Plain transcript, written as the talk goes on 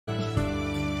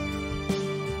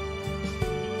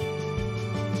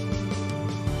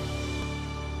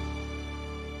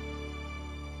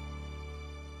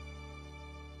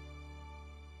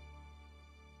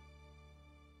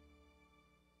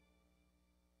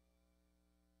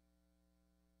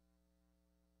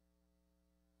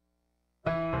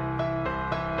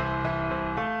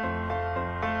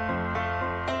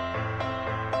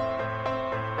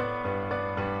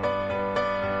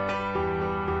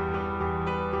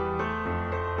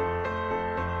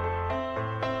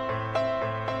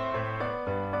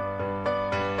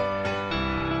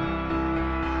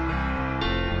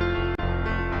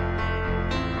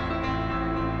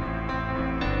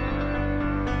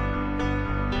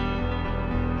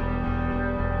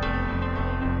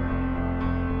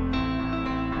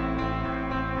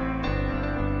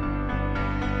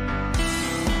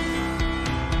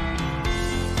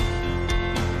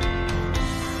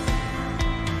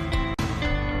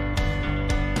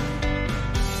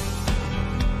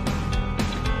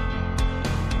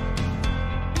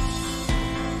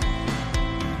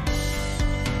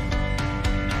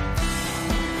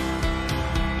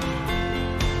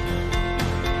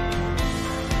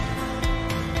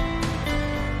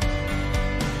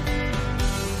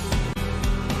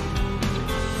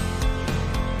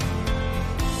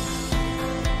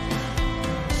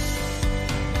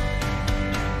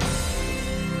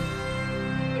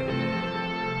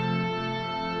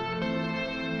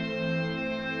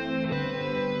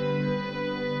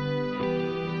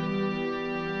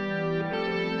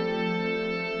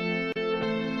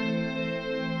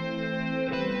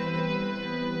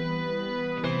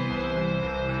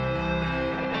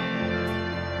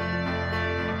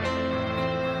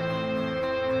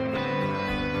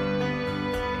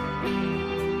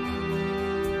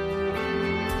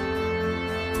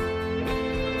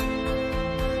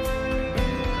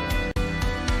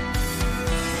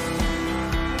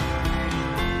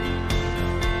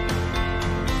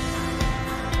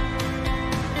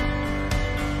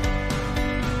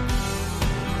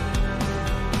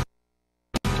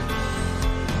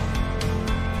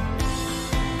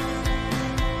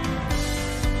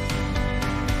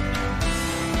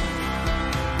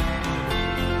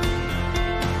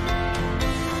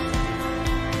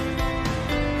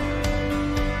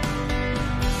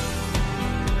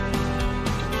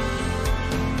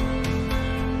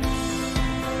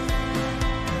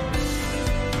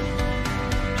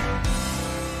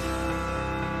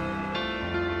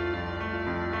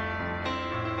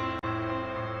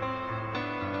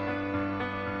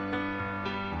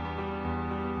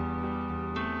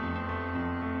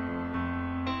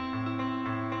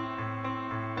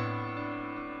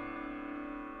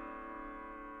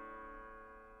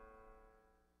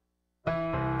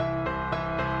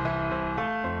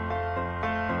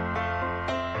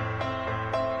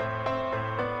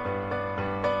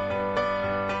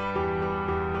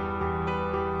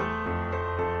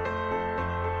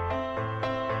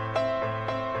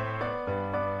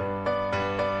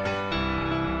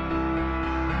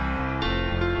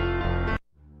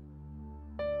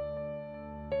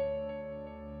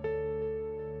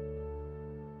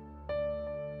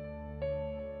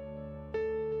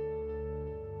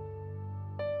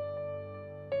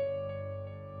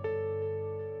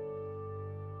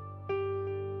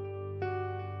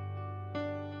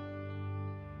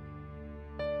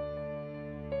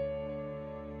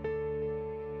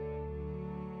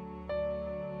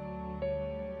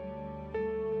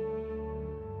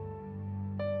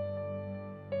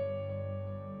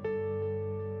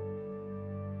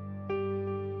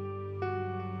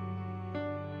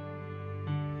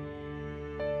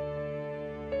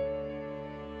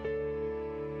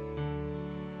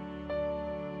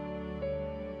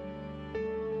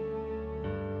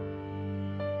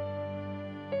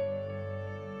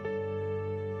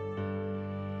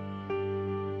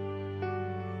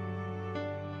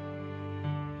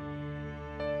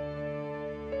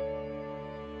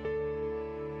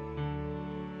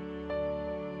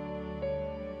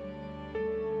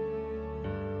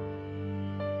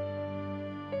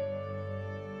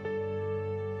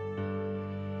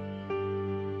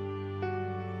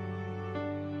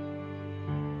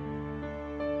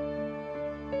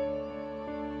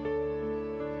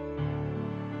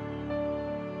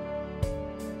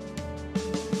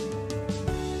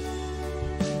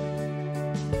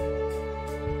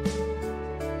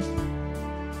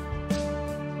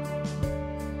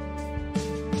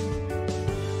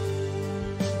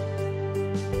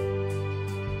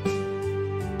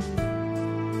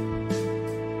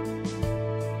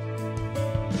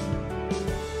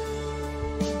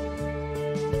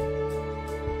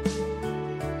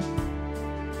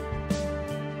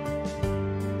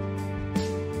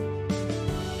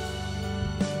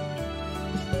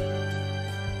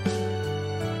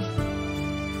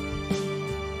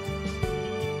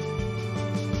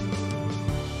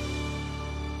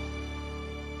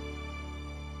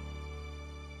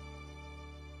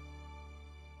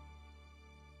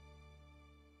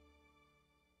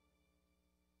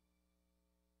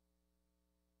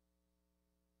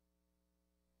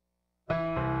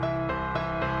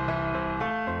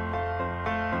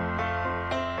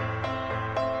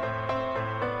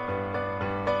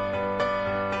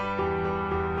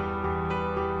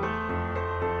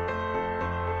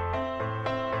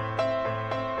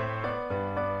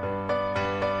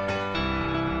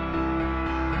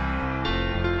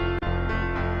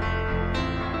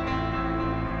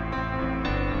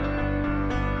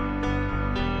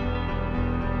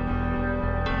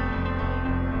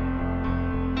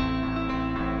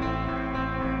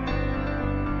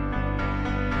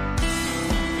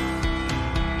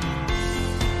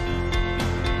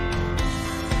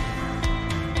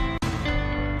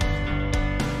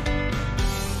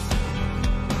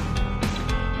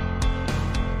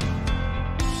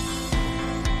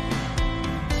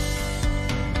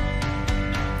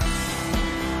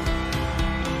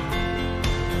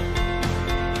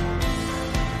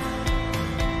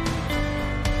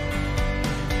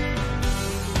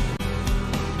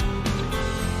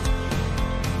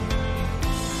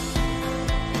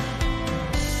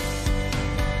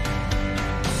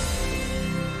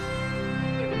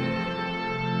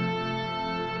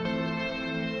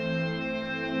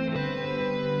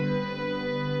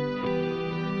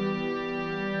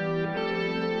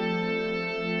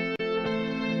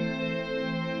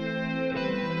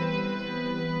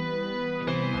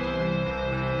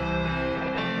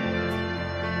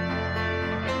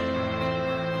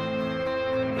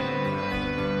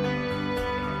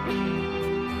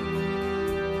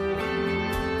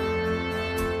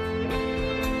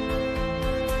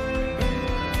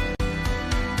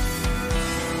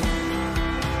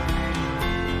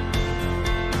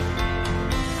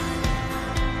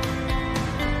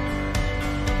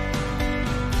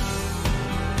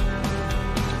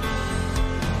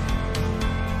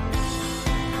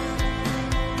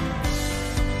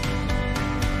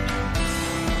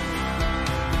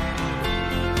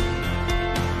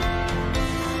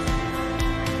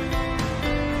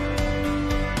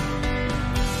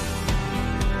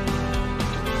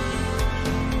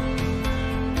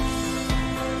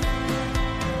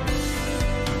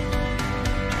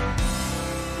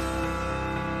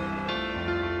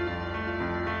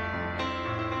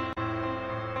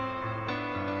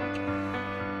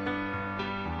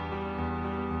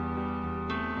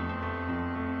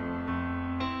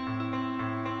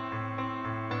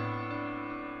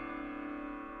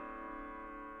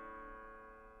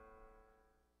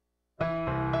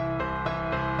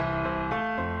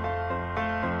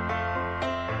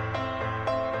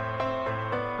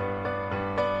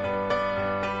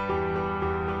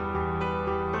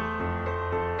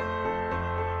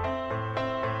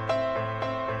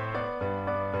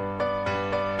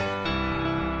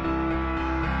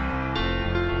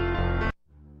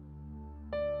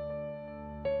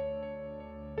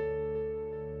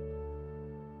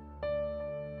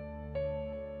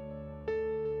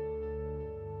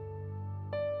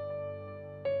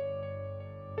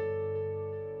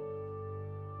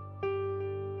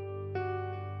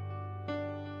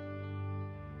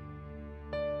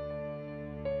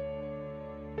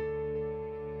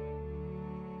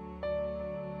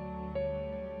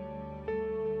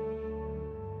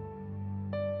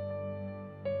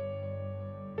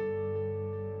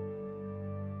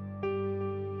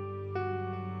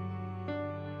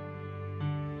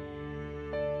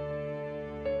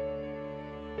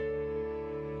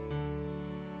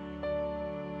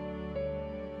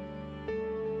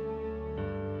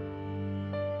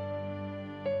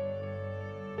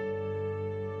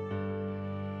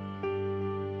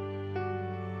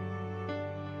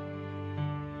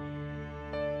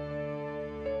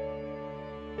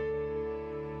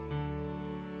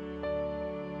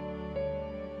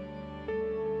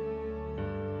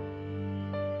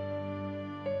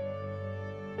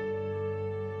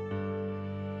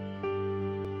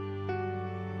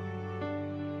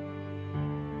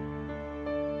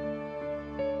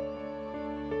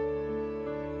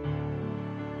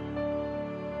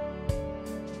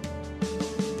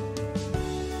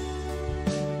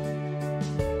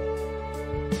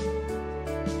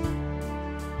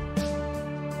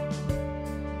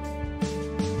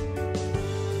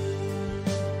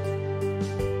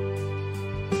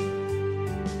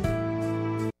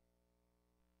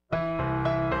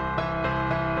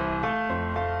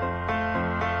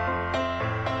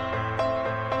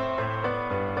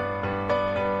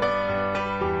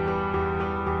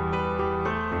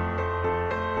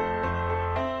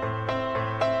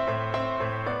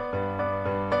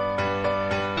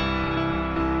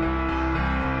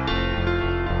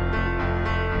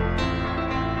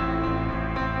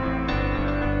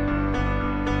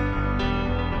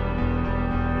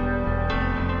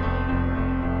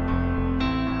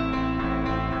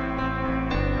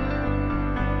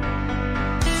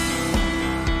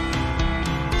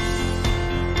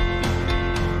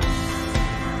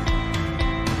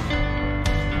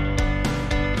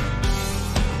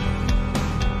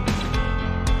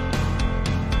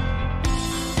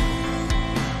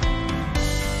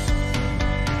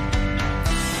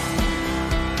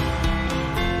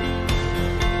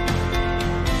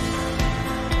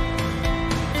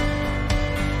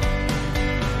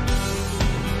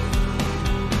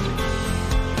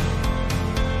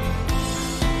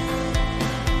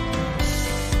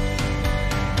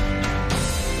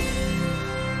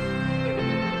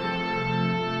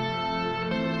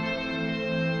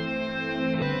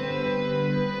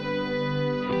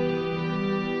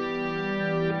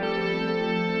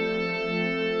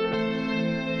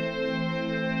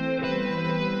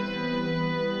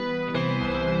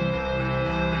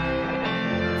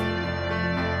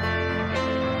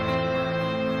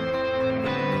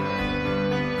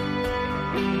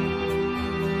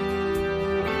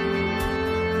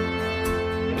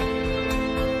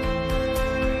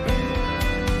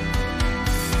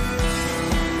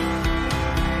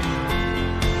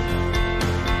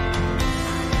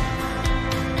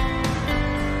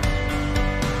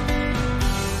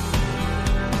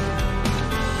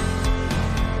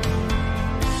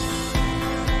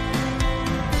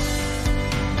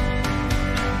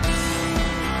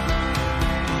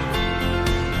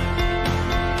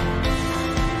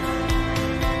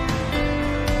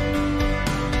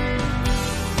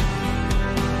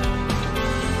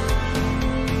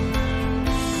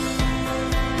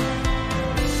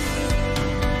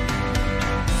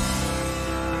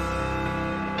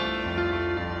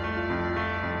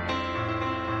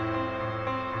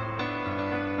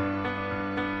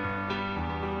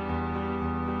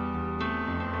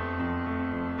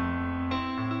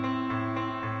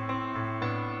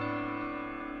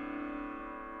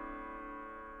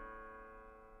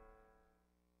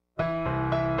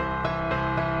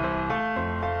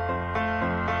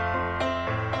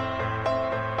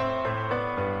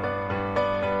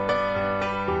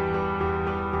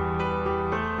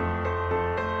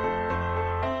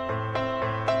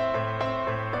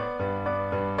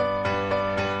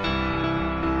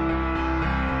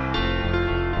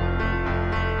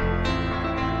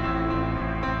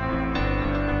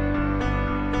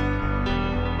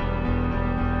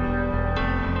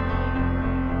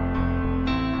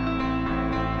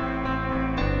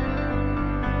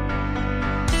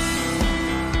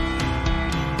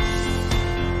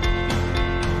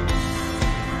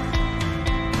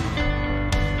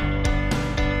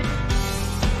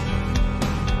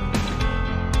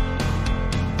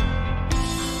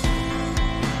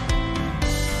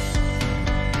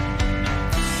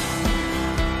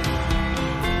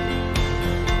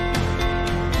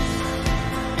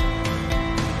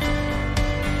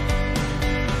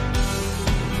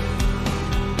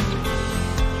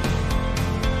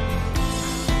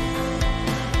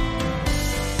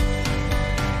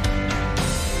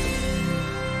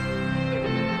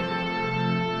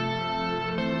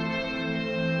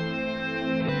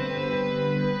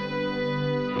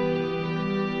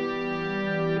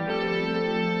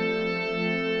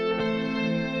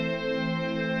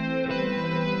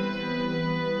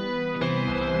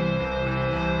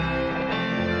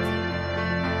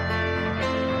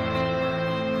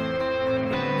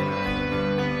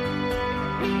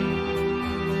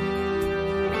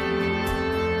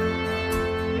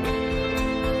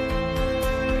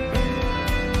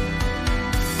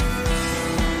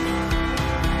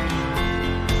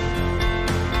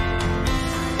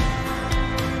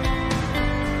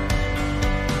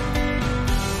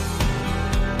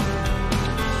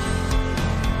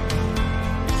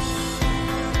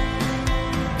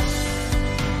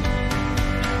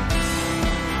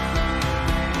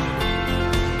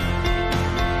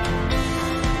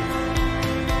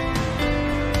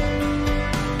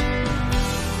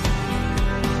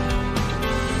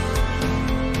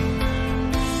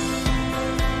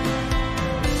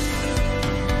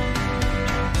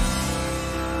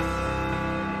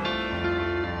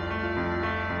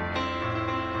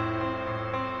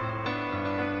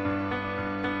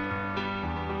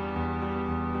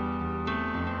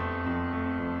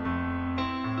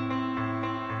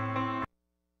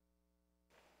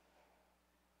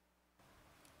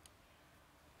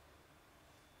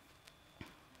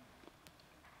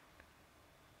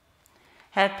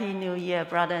Happy New Year,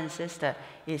 brother and sister.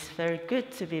 It's very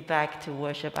good to be back to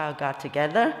worship our God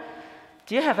together.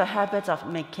 Do you have a habit of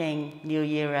making New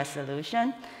Year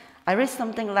resolution? I read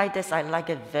something like this. I like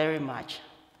it very much.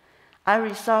 I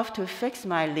resolve to fix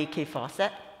my leaky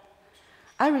faucet.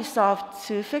 I resolve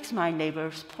to fix my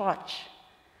neighbor's porch.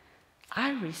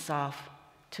 I resolve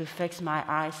to fix my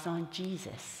eyes on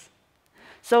Jesus.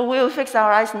 So we'll fix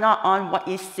our eyes not on what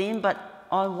is seen, but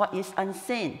on what is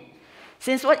unseen.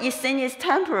 Since what is seen is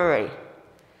temporary,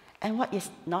 and what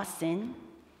is not seen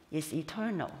is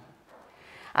eternal.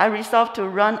 I resolve to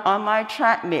run on my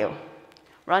treadmill,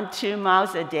 run 2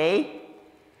 miles a day,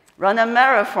 run a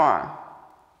marathon.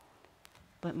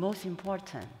 But most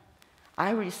important, I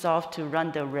resolve to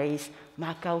run the race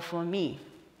marked out for me.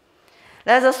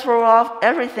 Let us throw off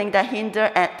everything that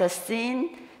hinders at the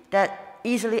sin that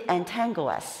easily entangle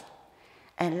us,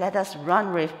 and let us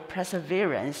run with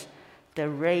perseverance the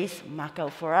race marked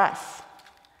out for us.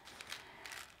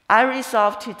 I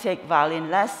resolve to take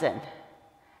violin lesson,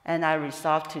 and I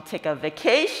resolve to take a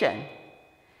vacation.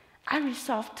 I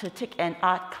resolve to take an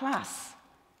art class.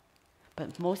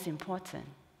 But most important,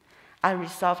 I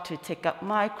resolve to take up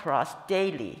my cross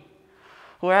daily.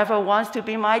 Whoever wants to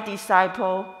be my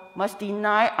disciple must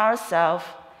deny ourselves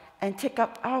and take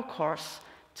up our cross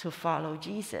to follow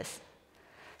Jesus.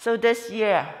 So this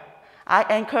year,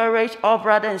 I encourage all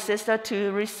brothers and sisters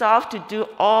to resolve to do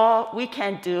all we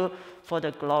can do for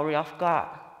the glory of God.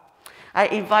 I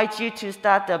invite you to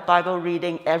start the Bible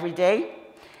reading every day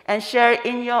and share it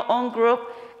in your own group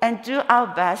and do our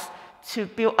best to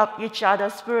build up each other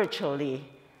spiritually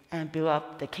and build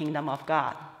up the kingdom of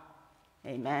God.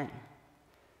 Amen.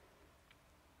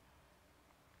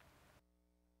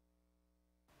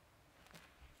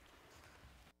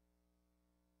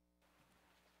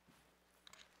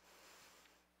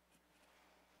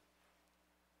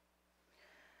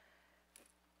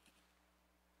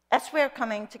 As we are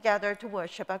coming together to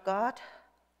worship our God,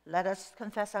 let us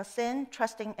confess our sin,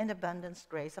 trusting in the abundant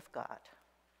grace of God.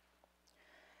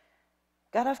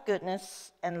 God of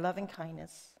goodness and loving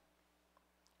kindness,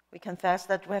 we confess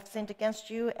that we have sinned against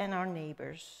you and our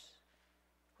neighbors.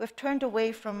 We have turned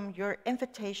away from your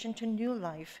invitation to new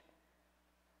life.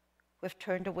 We have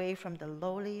turned away from the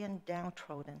lowly and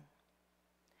downtrodden.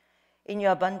 In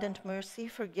your abundant mercy,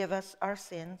 forgive us our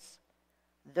sins,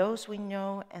 those we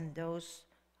know and those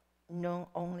known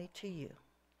only to you.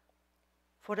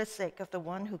 For the sake of the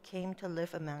one who came to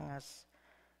live among us,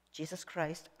 Jesus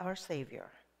Christ, our Savior.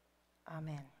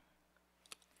 Amen.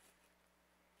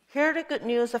 Hear the good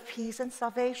news of peace and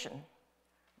salvation.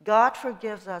 God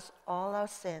forgives us all our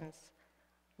sins,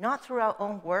 not through our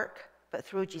own work, but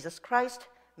through Jesus Christ,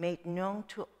 made known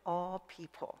to all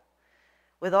people.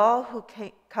 With all who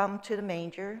come to the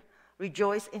manger,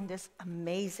 rejoice in this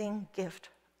amazing gift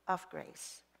of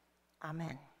grace.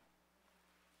 Amen.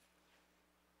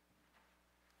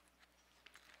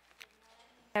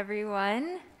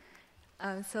 Everyone.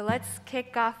 So let's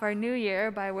kick off our new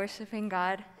year by worshiping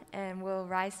God, and we'll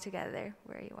rise together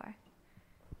where you are.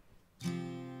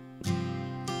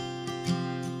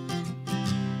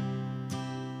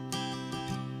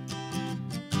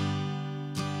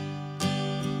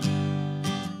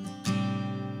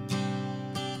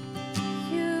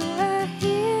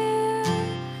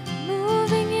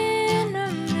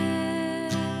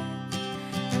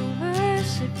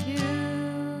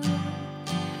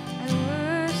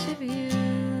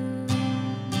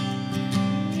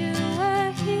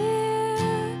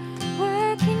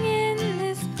 Working in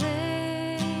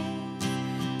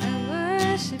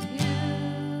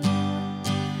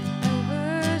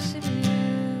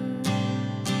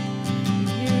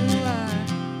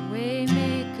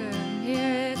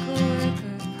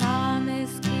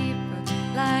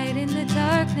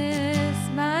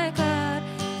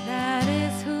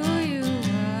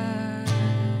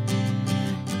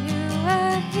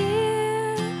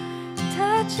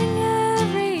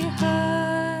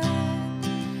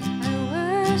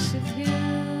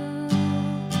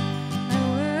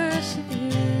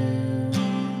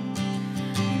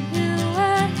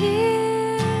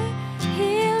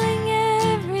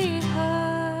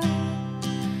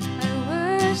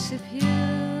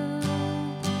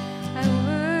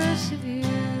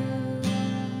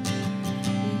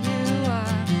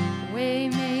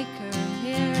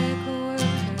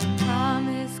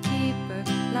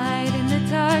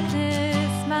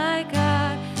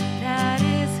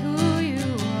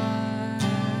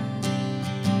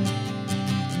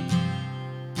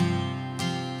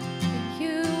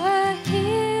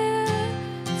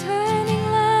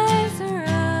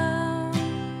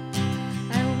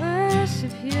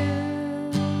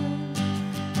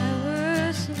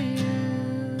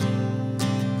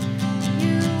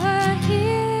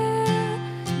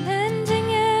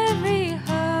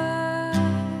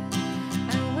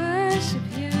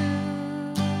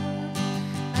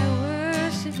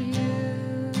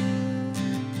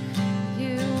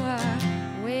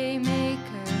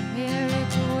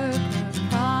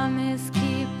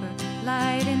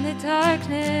the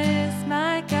darkness,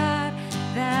 my God,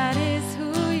 that is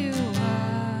who you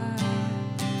are.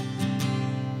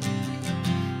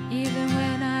 Even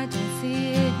when I don't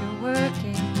see it, you're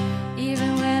working.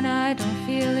 Even when I don't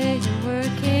feel it, you're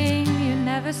working. You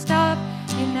never stop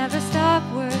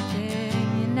working.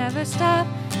 You never stop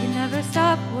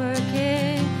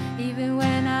working. Even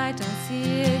when I don't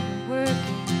see it, you're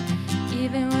working.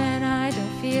 Even when I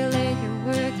don't feel it, you're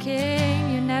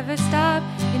working. You never stop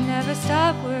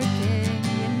working.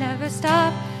 You never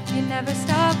stop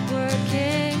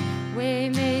working.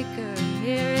 Waymaker,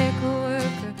 miracle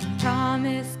worker,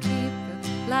 promise keeper,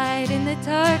 light in the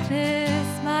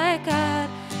darkness, my God,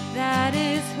 that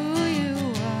is who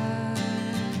you are.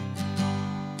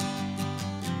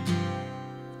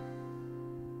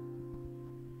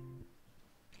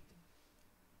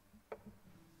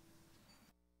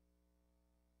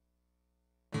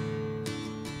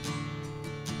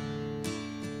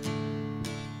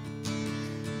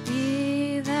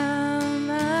 Be thou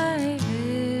my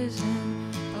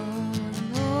vision, O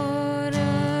Lord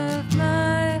of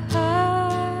my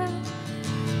heart,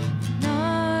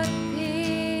 not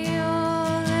be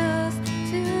all else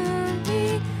to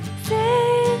me,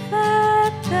 save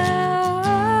that thou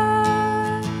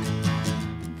art.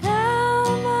 Thou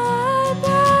my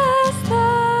blessed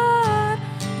thought,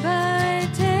 by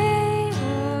day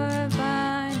or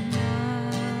by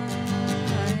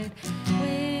night,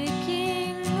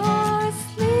 waking or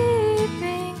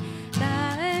sleeping,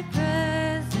 thy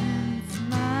presence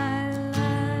my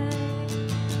light.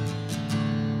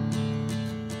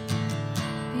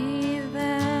 Be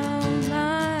thou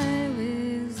my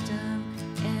wisdom,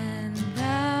 and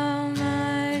thou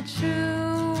my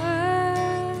true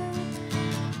word.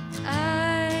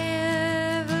 I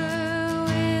ever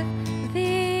with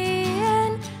thee,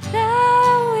 and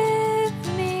thou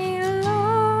with me,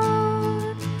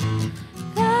 Lord.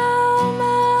 Thou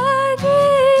my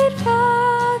great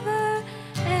Father,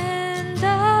 and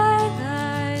I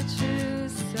thy true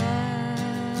Son.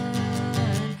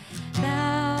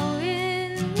 Thou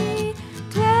in me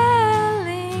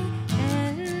dwelling,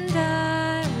 and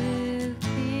I with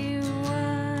thee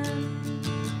one.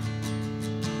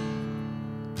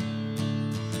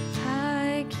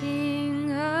 High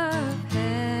King of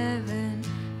heaven,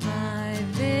 my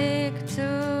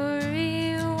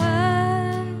victory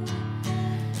won,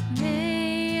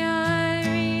 may I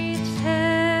reach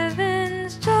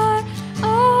heaven's joy,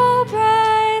 O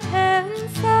bright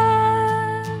heaven's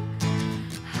sun.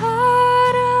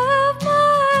 Heart of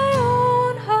my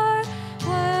own heart,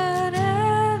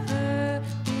 whatever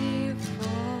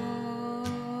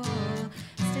befall,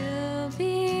 still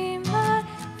be my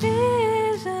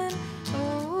vision,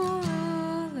 O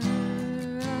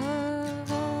ruler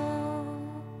of all.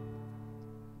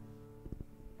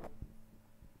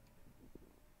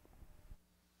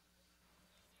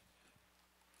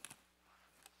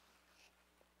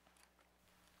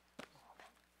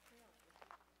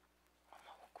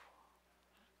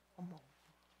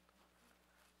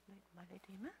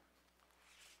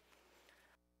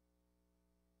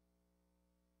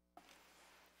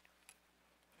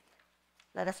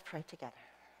 Let us pray together.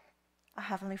 Our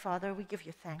Heavenly Father, we give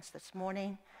you thanks this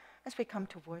morning as we come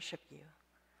to worship you.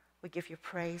 We give you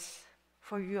praise,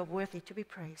 for you are worthy to be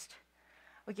praised.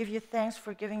 We give you thanks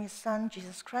for giving your Son,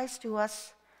 Jesus Christ, to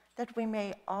us, that we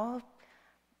may all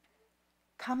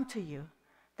come to you,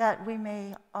 that we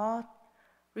may all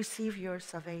receive your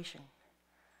salvation.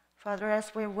 Father,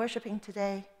 as we're worshiping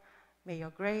today, may your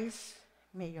grace,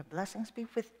 may your blessings be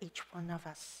with each one of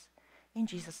us. In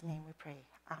Jesus' name we pray.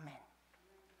 Amen.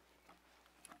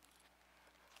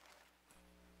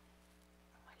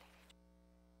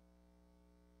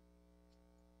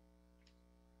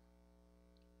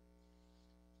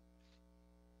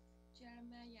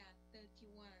 Jeremiah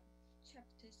 31,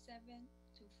 chapter 7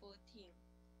 to 14.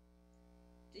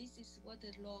 This is what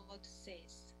the Lord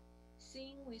says.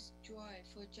 Sing with joy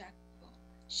for Jacob.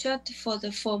 Shout for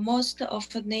the foremost of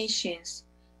the nations.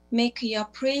 Make your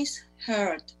praise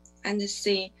heard, and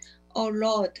say, O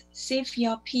Lord, save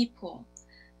your people,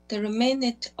 the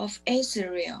remnant of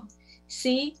Israel.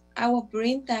 See, I will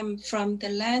bring them from the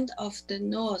land of the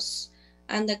north,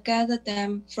 and gather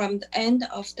them from the end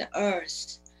of the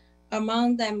earth.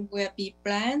 Among them will be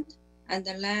blind and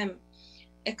lame,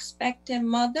 expectant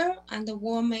mother and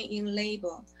woman in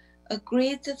labor. A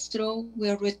great throng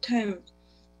will return.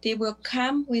 They will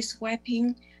come with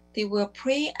weeping. They will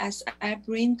pray as I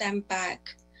bring them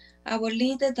back. I will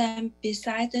lead them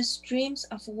beside the streams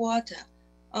of water,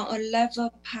 on a level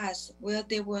path where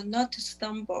they will not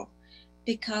stumble,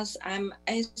 because I'm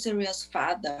Israel's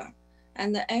father,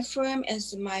 and Ephraim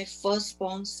is my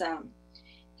firstborn son.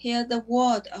 Hear the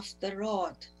word of the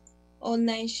Lord, O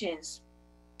nations.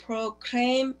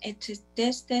 Proclaim it to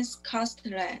distant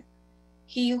coastland.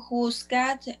 He who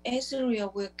scattered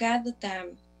Israel will gather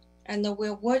them, and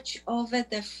will watch over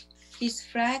his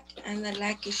flock and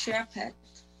like a shepherd.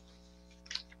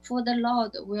 For the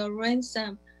Lord will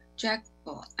ransom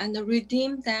Jacob and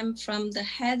redeem them from the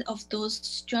hand of those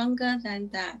stronger than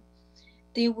them.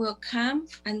 They will come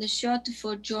and shout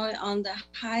for joy on the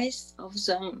heights of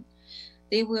Zion.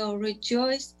 They will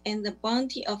rejoice in the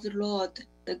bounty of the Lord,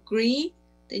 the grain,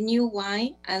 the new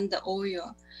wine, and the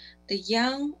oil, the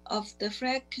young of the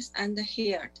flocks and the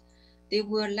herd. They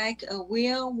were like a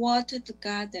well-watered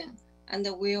garden, and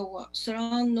will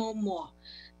surround no more.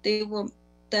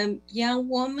 The young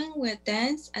woman will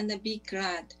dance and be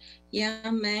glad,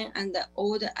 young men and the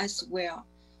old as well.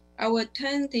 I will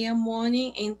turn their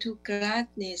mourning into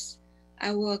gladness.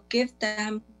 I will give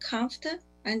them comfort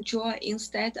and joy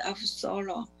instead of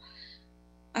sorrow.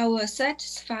 I will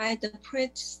satisfy the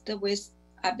priest with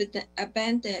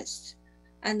abundance,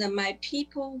 and my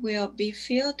people will be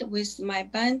filled with my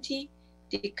bounty,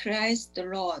 declares the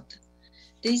Lord.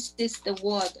 This is the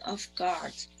word of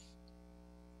God.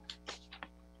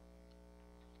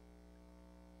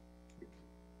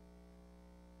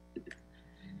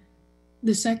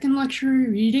 The second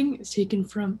lectionary reading is taken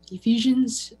from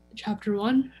Ephesians chapter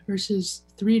 1, verses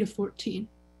 3 to 14.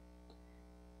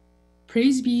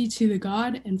 Praise be to the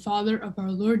God and Father of our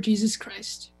Lord Jesus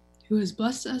Christ, who has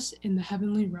blessed us in the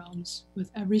heavenly realms with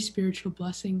every spiritual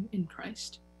blessing in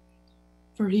Christ.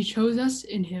 For he chose us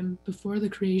in him before the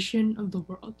creation of the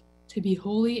world to be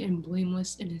holy and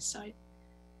blameless in his sight.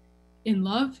 In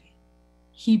love,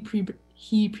 he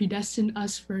predestined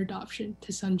us for adoption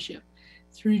to sonship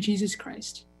through Jesus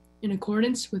Christ, in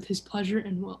accordance with his pleasure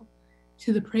and will,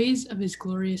 to the praise of his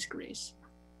glorious grace,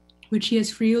 which he has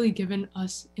freely given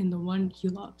us in the one he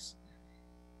loves.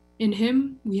 In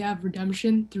him we have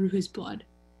redemption through his blood,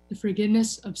 the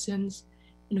forgiveness of sins,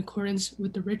 in accordance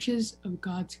with the riches of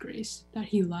God's grace that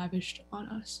he lavished on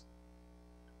us.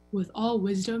 With all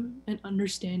wisdom and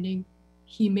understanding,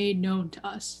 he made known to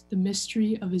us the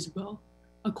mystery of his will,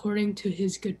 according to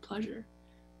his good pleasure,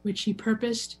 which he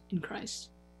purposed in Christ,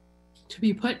 to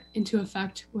be put into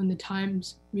effect when the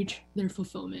times reach their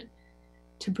fulfillment,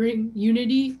 to bring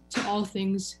unity to all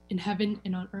things in heaven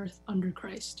and on earth under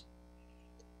Christ.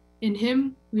 In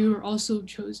him we were also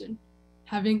chosen,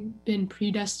 having been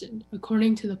predestined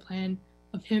according to the plan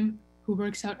of him who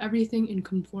works out everything in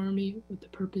conformity with the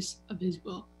purpose of his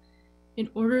will, in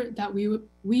order that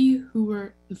we who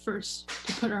were the first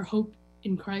to put our hope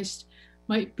in Christ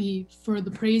might be for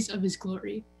the praise of his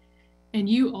glory. And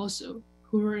you also,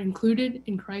 who were included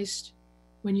in Christ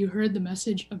when you heard the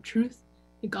message of truth,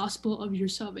 the gospel of your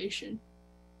salvation.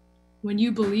 When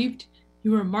you believed,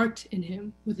 you were marked in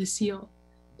him with a seal,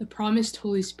 the promised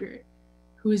Holy Spirit,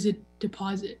 who is a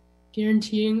deposit,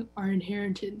 guaranteeing our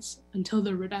inheritance until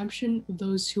the redemption of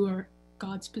those who are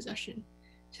God's possession,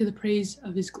 to the praise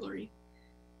of his glory.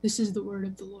 This is the word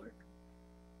of the Lord.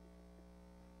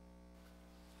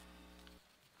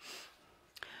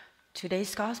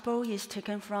 Today's gospel is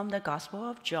taken from the Gospel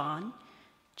of John,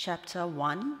 chapter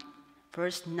 1,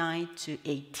 verse 9 to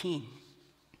 18.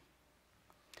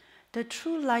 The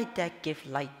true light that gives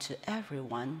light to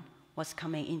everyone was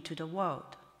coming into the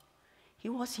world. He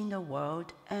was in the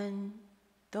world, and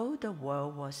though the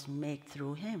world was made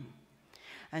through him,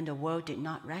 and the world did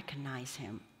not recognize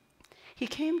him, he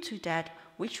came to that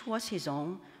which was his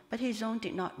own, but his own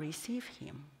did not receive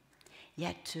him.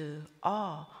 Yet to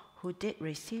all who did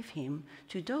receive him,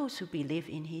 to those who believe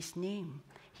in his name,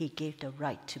 he gave the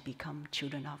right to become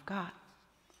children of God.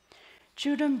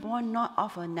 Children born not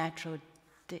of a natural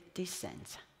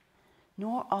descent,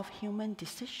 nor of human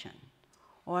decision,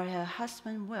 or a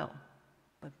husband's will,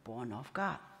 but born of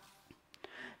God.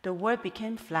 The Word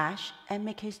became flesh and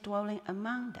made his dwelling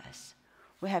among us.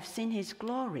 We have seen his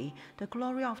glory, the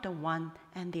glory of the one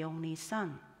and the only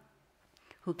Son,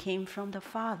 who came from the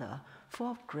Father, full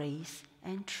of grace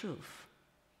and truth.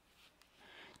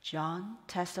 John,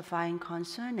 testifying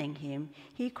concerning him,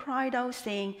 he cried out,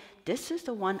 saying, "This is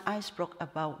the one I spoke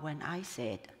about when I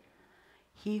said,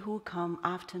 'He who comes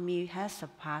after me has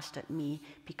surpassed me,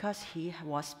 because he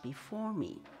was before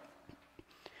me.'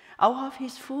 Out of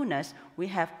his fullness we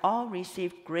have all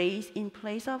received grace in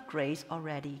place of grace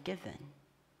already given.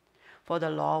 For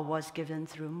the law was given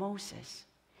through Moses.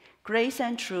 Grace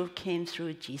and truth came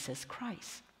through Jesus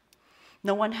Christ.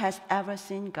 No one has ever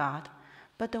seen God,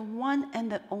 but the one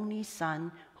and the only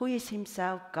Son, who is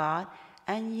himself God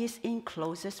and is in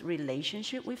closest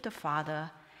relationship with the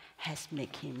Father, has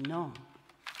made him known.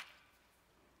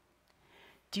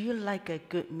 Do you like a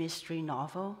good mystery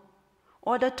novel?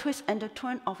 Or the twist and the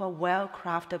turn of a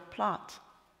well-crafted plot?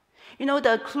 You know,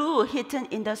 the clue hidden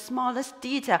in the smallest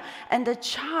detail and the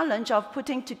challenge of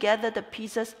putting together the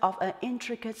pieces of an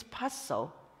intricate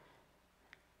puzzle.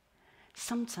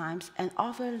 Sometimes an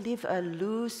author leaves a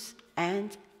loose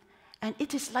end, and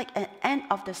it is like an end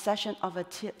of the session of a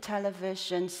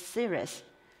television series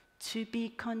to be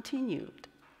continued.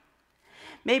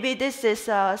 Maybe this is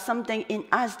something in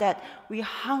us that we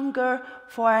hunger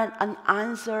for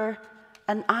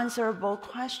unanswerable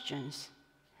questions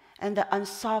and the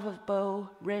unsolvable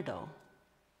riddle.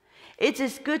 It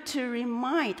is good to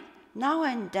remind now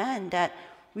and then that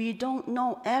we don't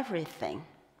know everything.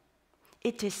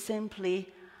 It is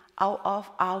simply out of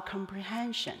our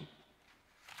comprehension.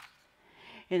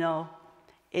 You know,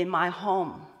 in my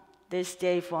home, this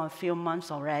day for a few months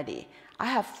already, I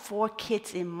have 4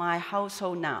 kids in my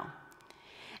household now.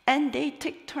 And they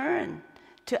take turns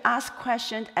to ask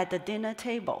questions at the dinner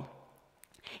table.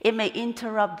 It may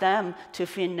interrupt them to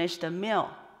finish the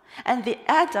meal, and the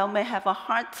adult may have a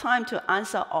hard time to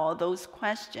answer all those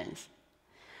questions.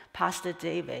 Pastor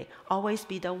David always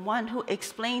be the one who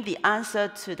explained the answer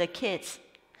to the kids.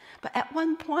 But at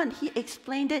one point, he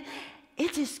explained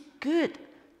it is good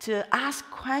to ask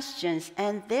questions,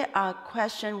 and there are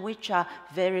questions which are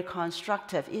very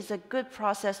constructive. It's a good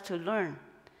process to learn.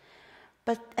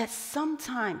 But at some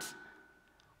times,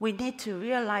 we need to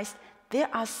realize there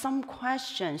are some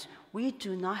questions we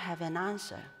do not have an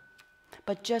answer,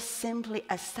 but just simply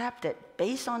accept it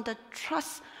based on the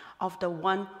trust of the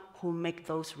one who make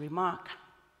those remarks.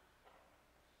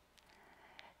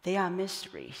 They are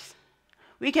mysteries.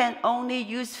 We can only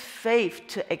use faith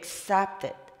to accept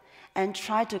it and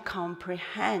try to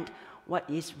comprehend what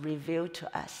is revealed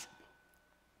to us.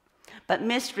 But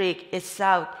mystery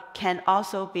itself can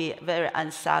also be very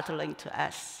unsettling to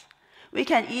us. We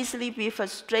can easily be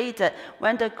frustrated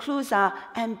when the clues are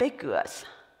ambiguous.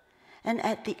 And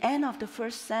at the end of the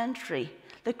 1st century,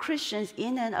 the Christians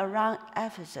in and around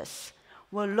Ephesus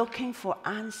were looking for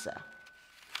answer.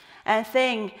 And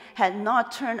things had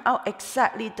not turned out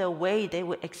exactly the way they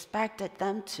would expected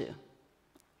them to.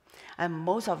 And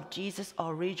most of Jesus'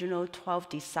 original 12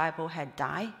 disciples had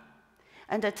died,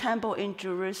 and the temple in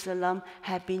Jerusalem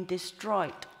had been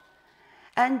destroyed.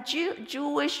 And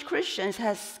Jewish Christians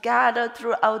had scattered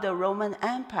throughout the Roman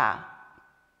Empire.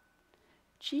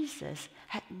 Jesus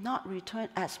had not returned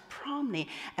as promptly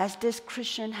as this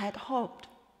Christian had hoped.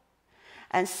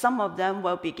 And some of them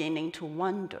were beginning to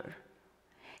wonder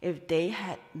if they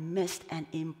had missed an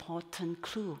important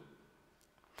clue.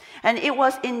 And it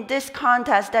was in this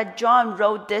context that John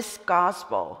wrote this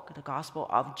gospel, the Gospel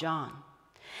of John.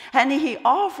 And he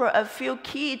offered a few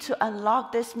keys to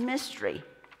unlock this mystery.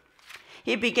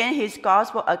 He began his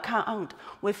gospel account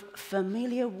with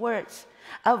familiar words,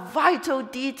 a vital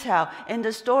detail in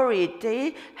the story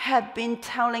they had been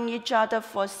telling each other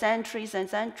for centuries and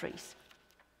centuries.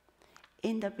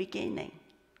 In the beginning.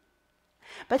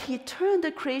 But he turned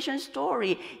the creation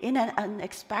story in an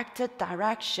unexpected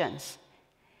direction.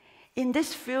 In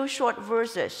these few short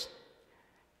verses,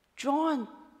 John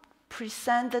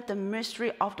presented the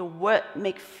mystery of the Word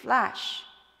made flesh.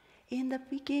 In the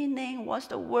beginning was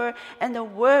the Word, and the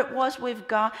Word was with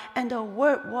God, and the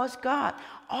Word was God.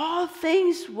 All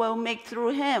things were made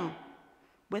through him.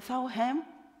 Without him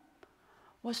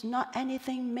was not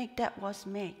anything made that was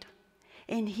made.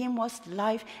 In him was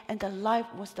life, and the life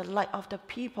was the light of the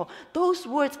people. Those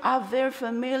words are very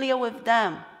familiar with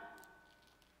them.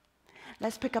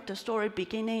 Let's pick up the story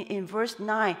beginning in verse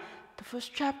 9, the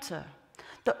 1st chapter.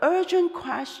 The urgent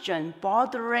question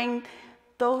bothering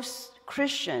those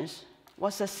Christians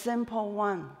was a simple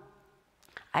one.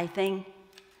 I think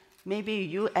maybe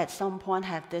you at some point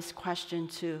have this question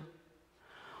too.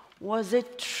 Was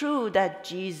it true that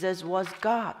Jesus was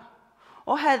God?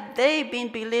 Or had they been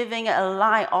believing a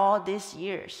lie all these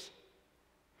years?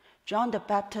 John the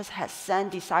Baptist had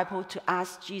sent disciples to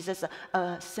ask Jesus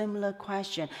a similar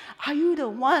question. Are you the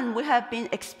one we have been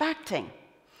expecting?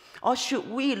 Or should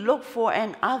we look for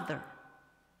another?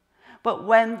 But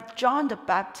when John the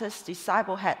Baptist's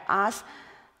disciple had asked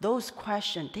those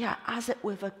questions, they are asked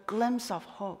with a glimpse of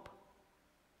hope.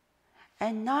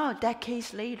 And now,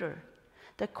 decades later,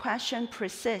 the question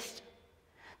persists.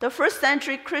 The 1st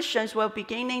century Christians were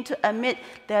beginning to admit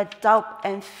their doubt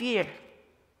and fear.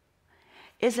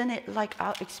 Isn't it like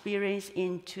our experience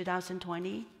in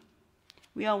 2020?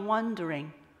 We are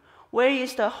wondering, where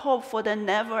is the hope for the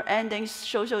never-ending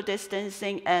social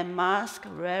distancing and mask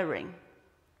wearing?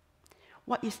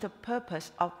 What is the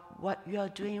purpose of what you are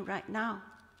doing right now?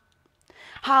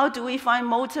 How do we find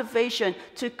motivation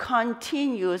to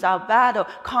continue our battle,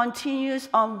 continues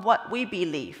on what we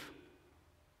believe?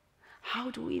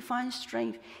 How do we find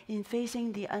strength in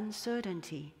facing the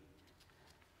uncertainty,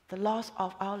 the loss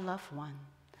of our loved one,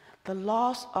 the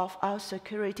loss of our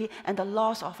security, and the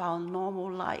loss of our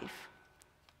normal life?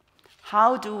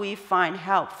 How do we find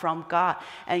help from God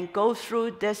and go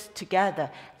through this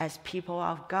together as people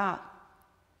of God?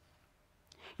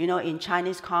 You know, in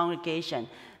Chinese congregation,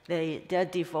 their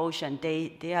devotion,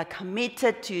 they are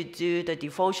committed to do the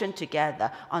devotion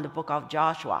together on the book of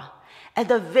Joshua. At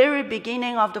the very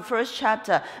beginning of the first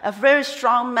chapter, a very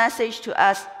strong message to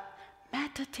us: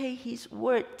 meditate his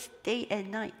words day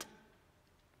and night.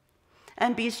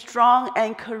 And be strong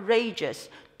and courageous.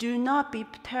 Do not be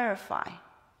terrified.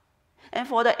 And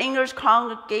for the English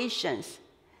congregations,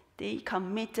 they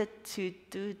committed to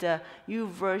do the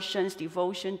YouVersion's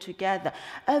devotion together.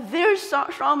 A very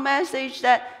strong message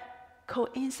that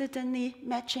coincidentally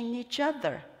matching each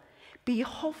other. Be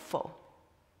hopeful.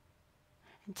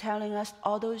 And telling us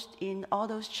in all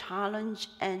those challenges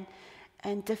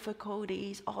and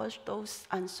difficulties, all those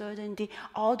uncertainty,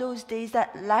 all those days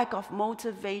that lack of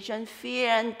motivation, fear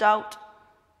and doubt,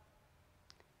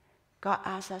 God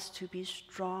asks us to be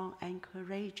strong and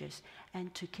courageous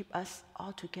and to keep us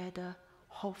all together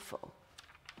hopeful.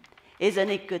 Isn't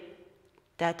it good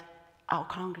that our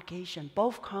congregation,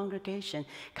 both congregations,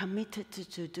 committed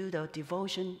to do the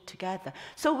devotion together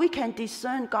so we can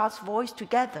discern God's voice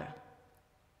together?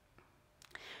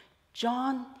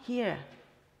 John here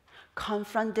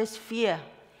confronts this fear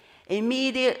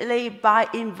immediately by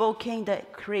invoking the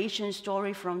creation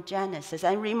story from Genesis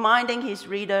and reminding his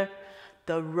reader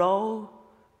the role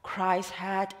Christ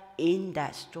had in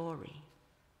that story.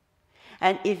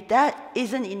 And if that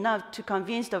isn't enough to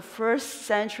convince the first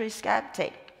century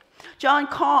skeptic, John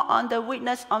called on the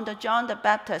witness of John the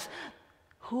Baptist,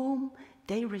 whom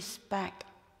they respect,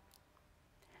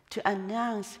 to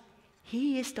announce,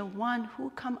 he is the one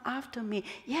who come after me,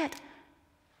 yet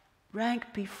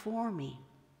rank before me.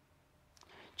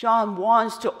 John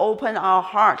wants to open our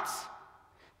hearts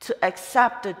to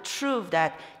accept the truth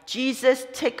that Jesus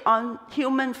take on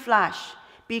human flesh,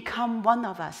 become one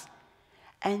of us,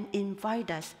 and invite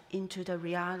us into the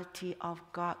reality of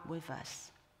God with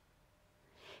us.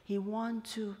 He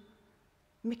wants to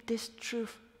make this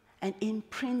truth and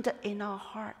imprint it in our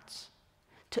hearts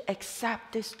to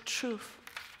accept this truth.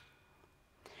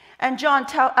 And John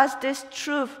tells us this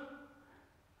truth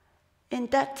in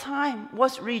that time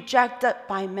was rejected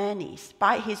by many,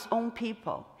 by his own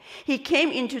people. He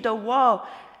came into the world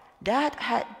that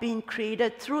had been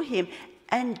created through him,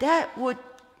 and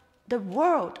the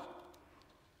world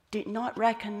did not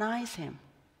recognize him.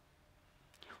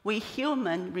 We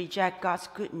humans reject God's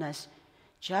goodness,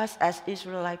 just as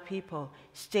Israelite people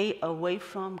stay away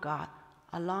from God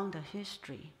along the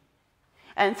history.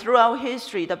 And throughout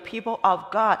history, the people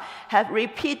of God have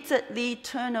repeatedly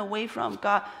turned away from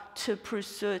God to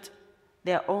pursue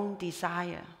their own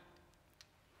desire.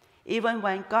 Even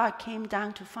when God came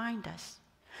down to find us,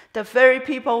 the very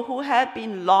people who had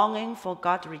been longing for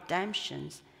God's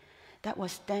redemptions, that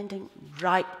was standing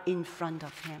right in front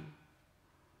of him.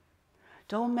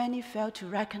 Though many failed to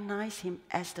recognize him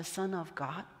as the Son of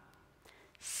God,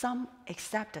 some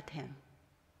accepted him.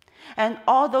 And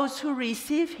all those who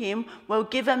receive him were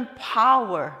given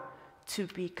power to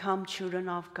become children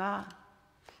of God,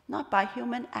 not by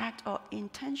human act or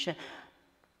intention,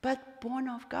 but born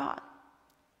of God.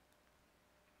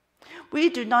 We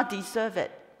do not deserve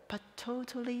it, but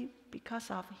totally because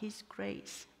of his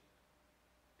grace.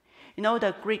 You know,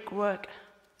 the Greek word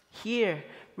here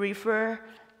refers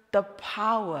the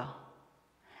power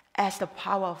as the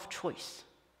power of choice,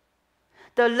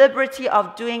 the liberty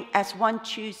of doing as one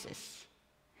chooses.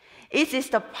 It is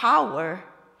the power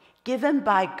given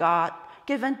by God,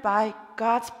 given by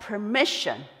God's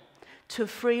permission to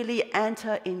freely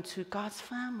enter into God's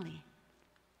family.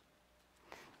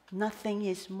 Nothing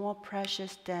is more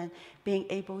precious than being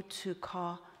able to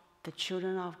call the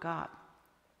children of God.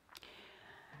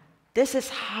 This is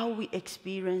how we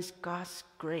experience God's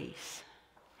grace.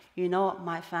 You know,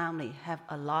 my family have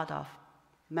a lot of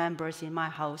members in my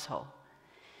household.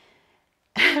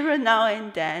 Every now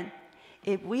and then,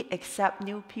 if we accept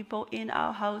new people in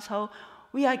our household,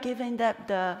 we are giving them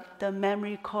the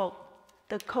memory code,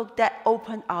 the code that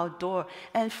opened our door,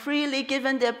 and freely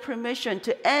given their permission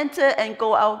to enter and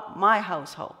go out my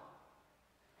household.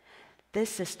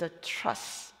 This is the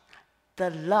trust, the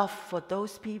love for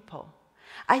those people.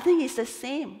 I think it's the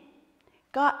same.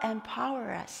 God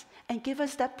empower us and give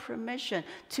us that permission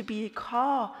to be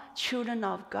called children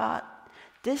of God.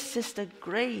 This is the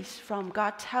grace from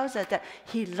God tells us that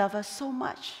he loves us so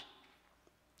much.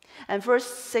 And verse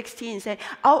 16 says,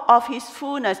 out of his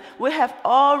fullness, we have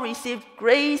all received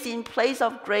grace in place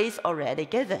of grace already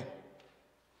given.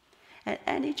 And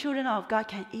any children of God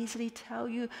can easily tell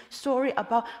you story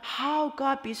about how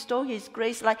God bestowed his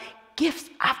grace like gifts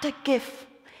after gift,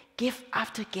 gift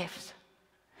after gift.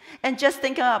 And just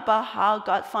thinking about how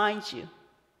God finds you,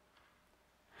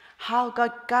 how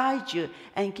God guides you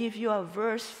and give you a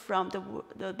verse from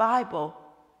the Bible,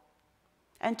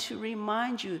 and to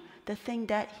remind you the thing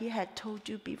that he had told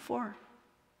you before.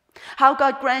 How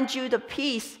God grants you the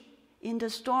peace in the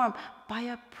storm by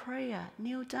a prayer.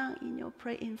 Kneel down in your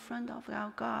prayer in front of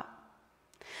our God.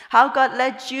 How God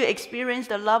lets you experience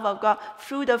the love of God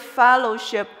through the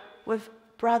fellowship with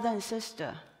brother and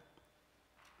sister.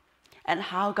 And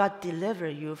how God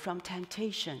delivers you from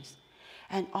temptations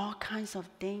and all kinds of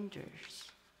dangers.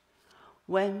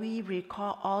 When we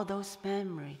recall all those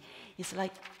memories, it's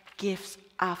like gifts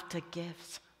after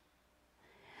gifts.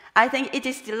 I think it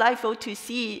is delightful to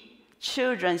see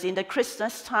children in the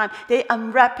Christmas time. They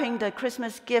unwrapping the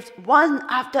Christmas gifts one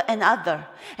after another.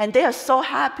 And they are so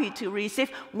happy to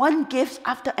receive one gift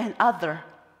after another.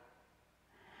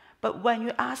 But when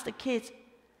you ask the kids,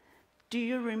 do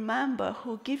you remember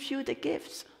who gives you the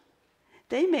gifts?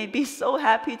 They may be so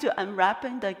happy to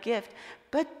unwrapping the gift,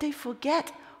 but they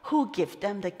forget who gives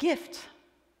them the gift.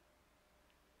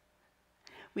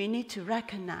 We need to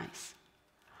recognize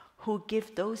who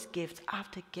gives those gifts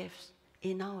after gifts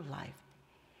in our life,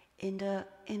 in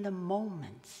the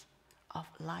moments of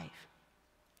life.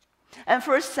 And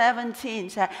verse 17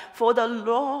 said, For the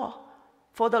law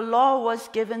was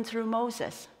given through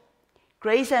Moses.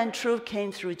 Grace and truth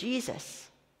came through Jesus.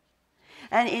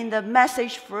 And in the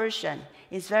Message version,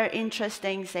 it's very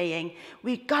interesting saying,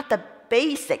 we got the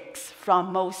basics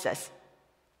from Moses,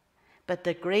 but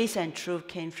the grace and truth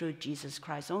came through Jesus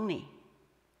Christ only.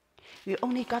 We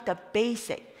only got the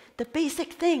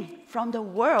basic thing from the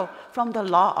world, from the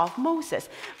law of Moses.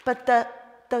 But the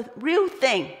real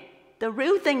thing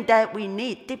that we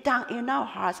need deep down in our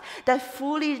hearts, that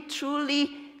fully,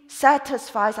 truly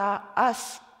satisfies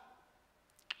us,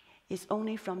 is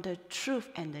only from the truth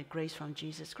and the grace from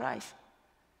Jesus Christ.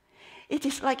 It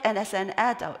is like, and as an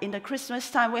adult, in the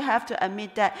Christmas time, we have to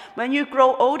admit that when you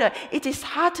grow older, it is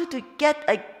harder to get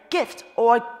a gift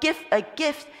or give a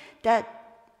gift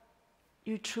that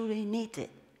you truly need it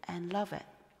and love it.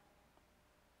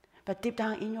 But deep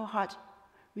down in your heart,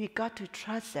 we got to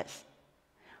trust this.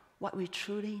 What we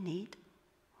truly need,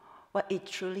 what it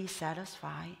truly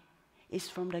satisfies, is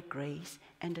from the grace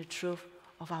and the truth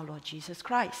of our Lord Jesus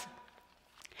Christ.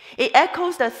 It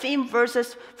echoes the theme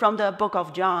verses from the book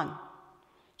of John,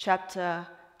 chapter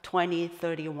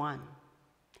 20:31.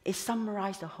 It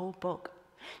summarizes the whole book.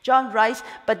 John writes,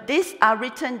 but these are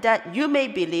written that you may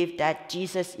believe that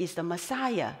Jesus is the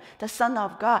Messiah, the Son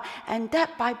of God, and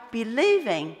that by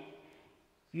believing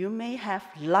you may have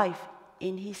life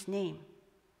in his name.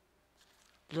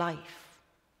 Life.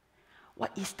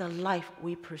 What is the life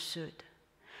we pursued?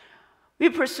 We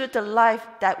pursued the life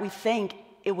that we think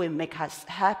it will make us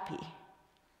happy.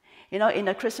 You know, in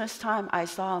the Christmas time, I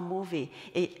saw a movie.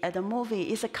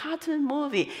 It's a cartoon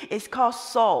movie. It's called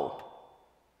Soul.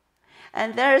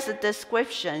 And there is a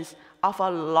description of a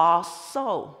lost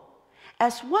soul.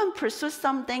 As one pursues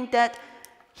something that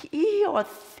he or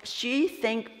she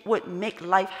think would make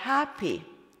life happy,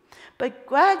 but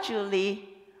gradually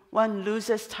one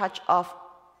loses touch of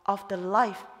the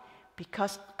life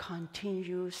because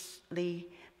continuously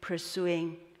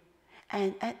pursuing,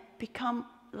 and it become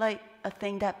like a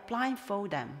thing that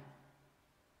blindfold them.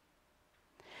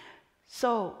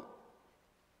 So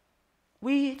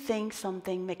we think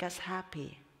something makes us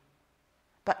happy,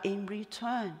 but in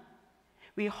return,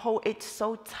 we hold it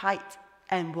so tight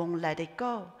and won't let it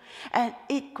go. And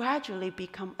it gradually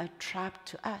becomes a trap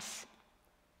to us.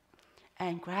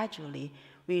 And gradually,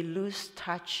 we lose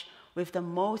touch with the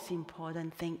most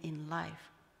important thing in life,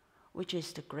 which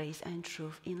is the grace and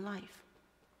truth in life.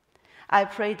 I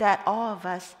pray that all of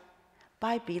us,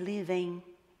 by believing,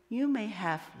 you may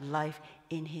have life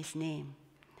in his name.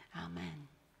 Amen.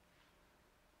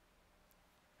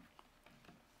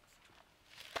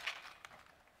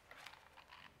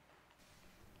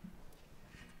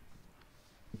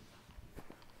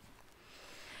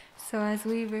 So as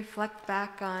we reflect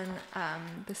back on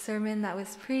the sermon that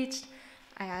was preached,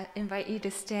 I invite you to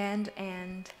stand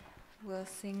and we'll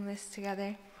sing this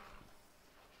together.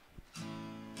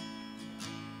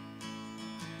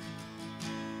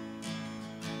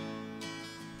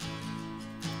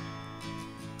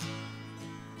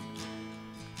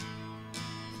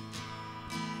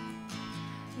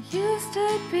 You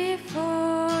stood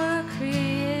before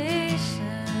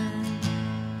creation,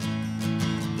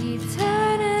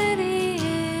 eternity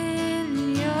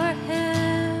in your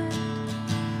hand.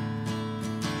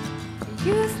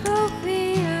 You spoke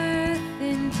the earth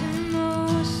into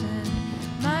motion,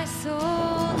 my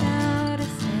soul now to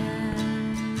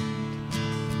stand.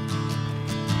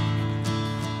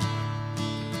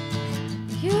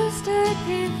 You stood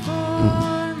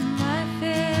before my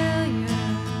failure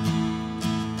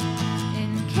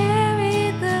and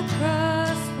carried the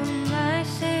cross for my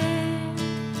shame.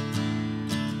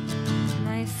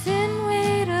 My sin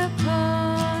weighed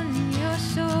upon your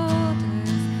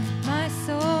shoulders, my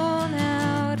soul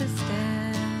now to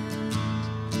stand.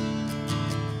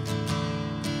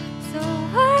 So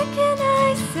what can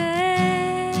I say?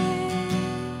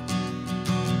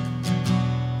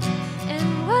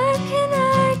 And what can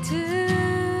I do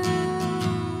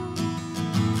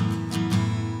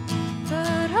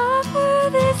but offer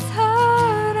this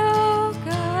heart, oh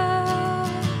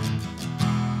God,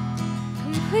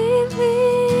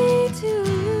 completely to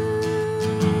you?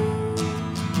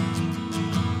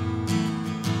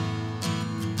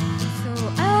 So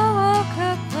I'll walk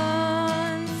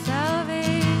upon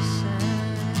salvation,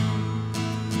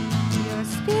 your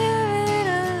spirit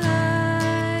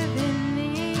alive in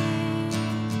me,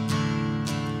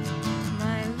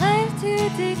 my life to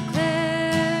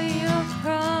declare your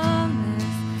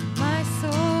promise, my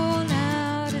soul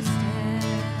now to stand.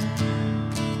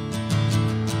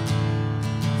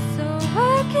 So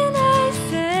what can I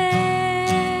say?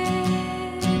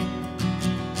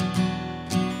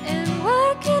 And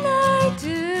what can I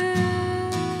do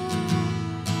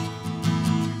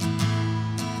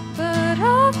but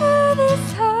offer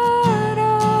this heart,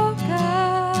 oh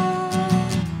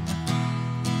God,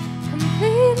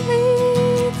 completely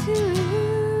to you?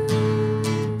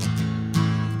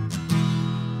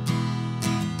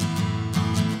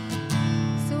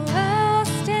 So I'll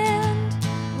stand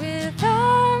with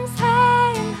arms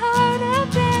high and heart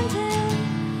abandoned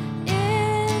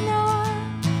in awe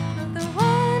of the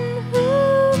one who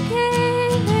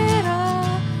gave it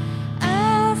all.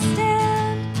 I'll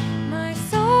stand, my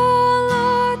soul,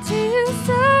 Lord, to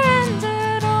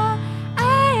surrender all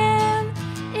I am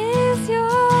is yours.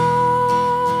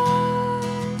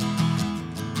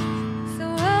 So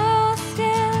I'll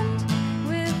stand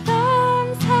with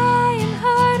arms high and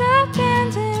heart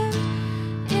abandoned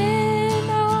in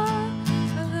awe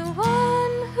of the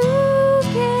one who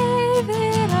gave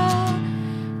it all.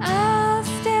 I'll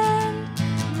stand,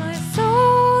 my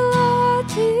soul, Lord,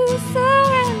 to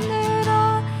surrender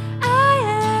all I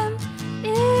am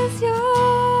is yours.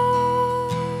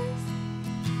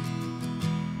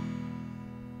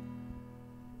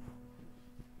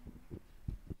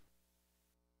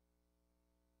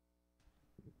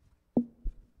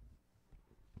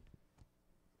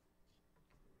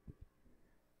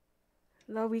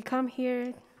 Lord, we come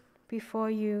here before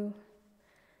you.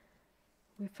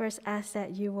 We first ask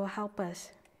that you will help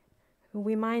us,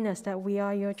 remind us that we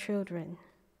are your children.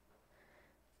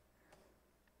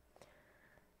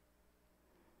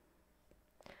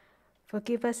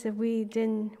 Forgive us if we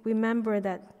didn't remember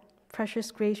that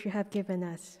precious grace you have given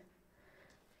us.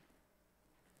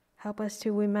 Help us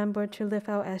to remember to live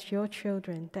out as your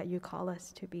children that you call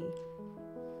us to be.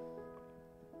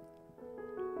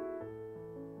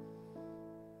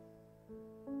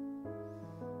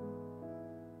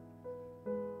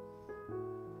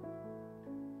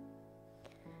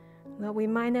 Lord,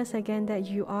 remind us again that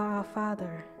you are our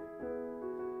Father.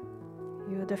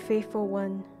 You're the faithful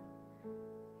one.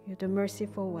 You're the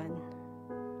merciful one.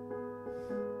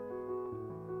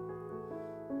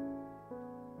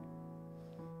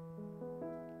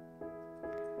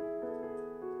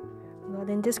 Lord,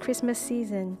 in this Christmas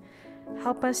season,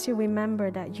 help us to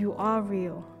remember that you are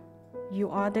real.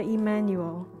 You are the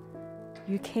Emmanuel.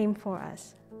 You came for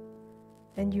us.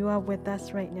 And you are with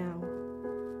us right now.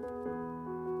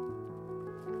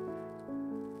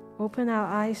 Open our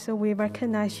eyes so we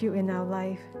recognize you in our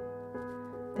life,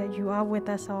 that you are with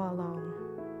us all along.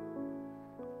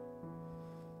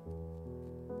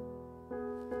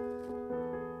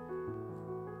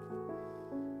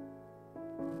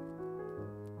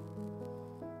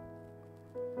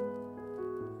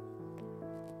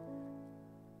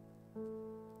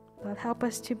 Lord, help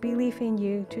us to believe in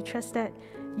you, to trust that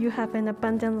you have an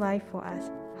abundant life for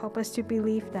us. Help us to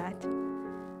believe that,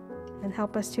 and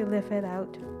help us to live it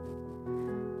out.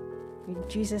 In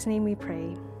Jesus' name we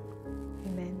pray.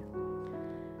 Amen.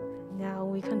 Now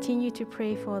we continue to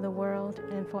pray for the world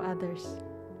and for others.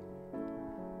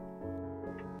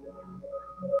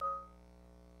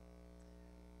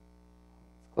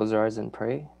 Close our eyes and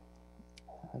pray.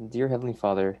 Dear Heavenly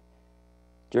Father,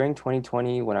 during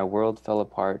 2020, when our world fell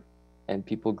apart and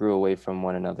people grew away from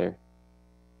one another,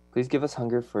 please give us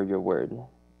hunger for your word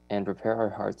and prepare our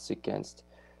hearts against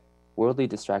worldly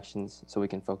distractions so we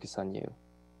can focus on you.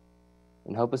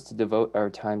 And help us to devote our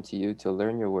time to you to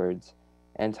learn your words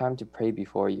and time to pray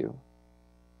before you.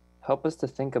 Help us to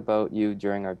think about you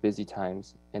during our busy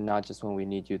times and not just when we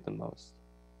need you the most.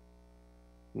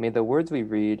 May the words we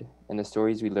read and the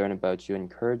stories we learn about you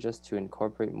encourage us to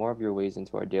incorporate more of your ways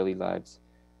into our daily lives.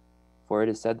 For it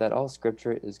is said that all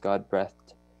scripture is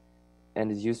God-breathed and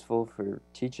is useful for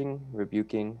teaching,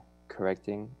 rebuking,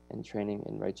 correcting, and training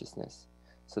in righteousness,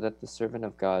 so that the servant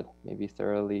of God may be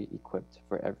thoroughly equipped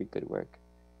for every good work.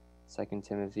 2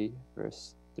 Timothy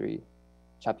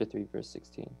chapter 3, verse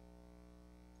 16.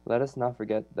 Let us not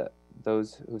forget that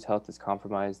those whose health is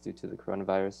compromised due to the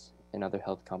coronavirus and other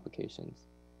health complications.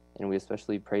 And we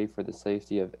especially pray for the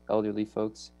safety of elderly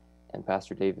folks and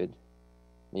Pastor David.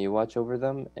 May you watch over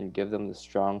them and give them the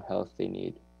strong health they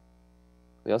need.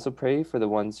 We also pray for the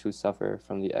ones who suffer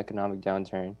from the economic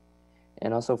downturn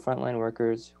and also frontline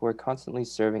workers who are constantly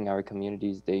serving our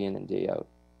communities day in and day out.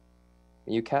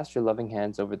 May you cast your loving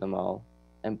hands over them all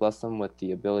and bless them with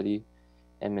the ability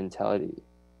and mentality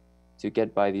to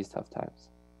get by these tough times.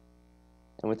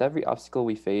 And with every obstacle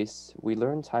we face, we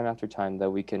learn time after time that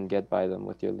we can get by them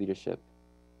with your leadership.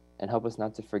 And help us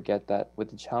not to forget that with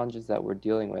the challenges that we're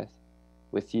dealing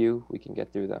with you, we can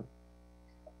get through them.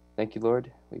 Thank you,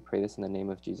 Lord. We pray this in the name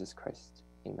of Jesus Christ.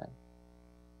 Amen.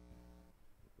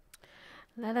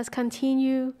 Let us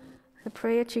continue the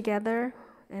prayer together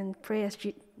and pray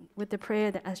with the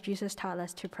prayer that as Jesus taught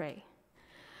us to pray.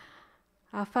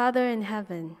 Our Father in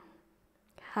heaven,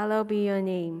 hallowed be your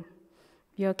name.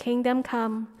 Your kingdom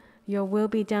come, your will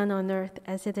be done on earth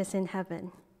as it is in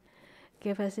heaven.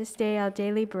 Give us this day our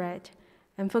daily bread,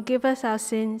 and forgive us our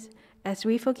sins as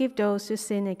we forgive those who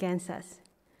sin against us.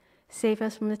 Save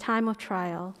us from the time of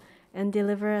trial, and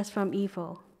deliver us from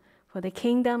evil. For the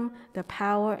kingdom, the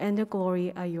power, and the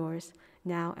glory are yours,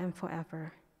 now and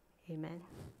forever. Amen.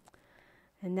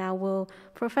 And now we'll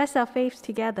profess our faith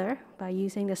together by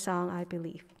using the song, I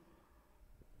Believe.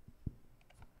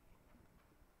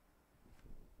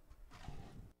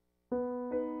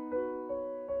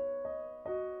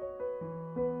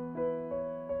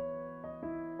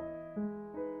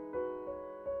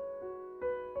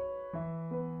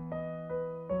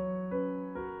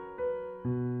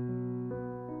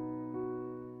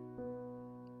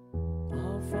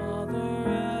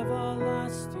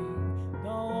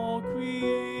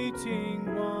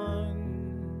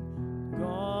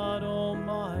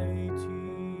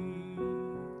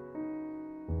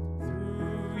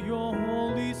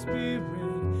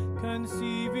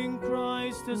 Conceiving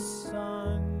Christ the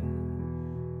Son,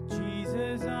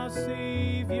 Jesus our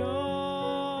Savior.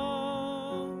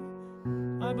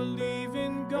 I believe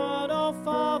in God our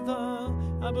Father,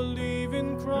 I believe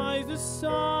in Christ the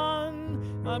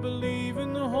Son, I believe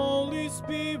in the Holy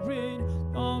Spirit,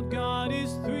 all God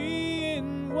is three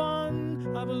in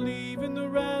one. I believe in the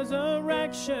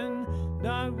resurrection,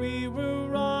 that we will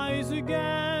rise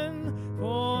again,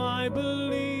 for I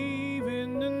believe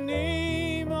in the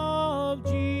name of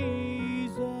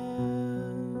Jesus.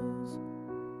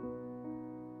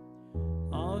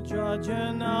 Our judge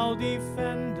and our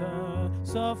defender,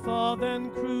 suffered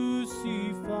and crucified,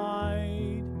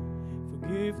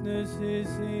 forgiveness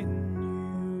is in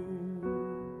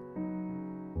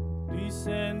you.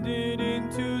 Descended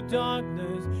into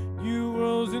darkness, you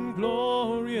rose in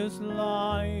glorious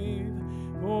life,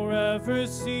 forever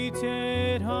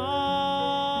seated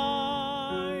high.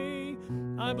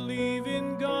 I believe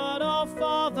in God our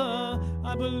Father,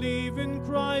 I believe in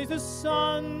Christ the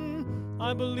Son,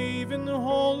 I believe in the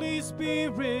Holy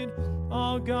Spirit,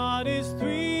 our God is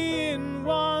three in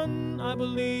one. I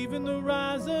believe in the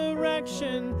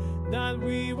resurrection, that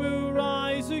we will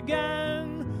rise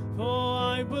again, for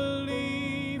I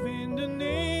believe in the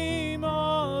name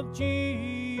of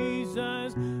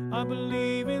Jesus. I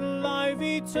believe in life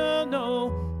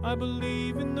eternal, I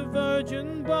believe in the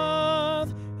virgin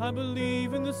birth, I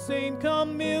believe in the saint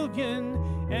communion,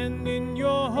 and in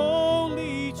your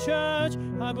holy church.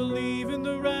 I believe in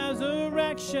the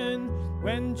resurrection,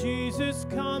 when Jesus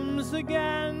comes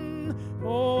again.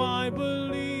 Oh, I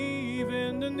believe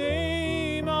in the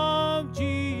name of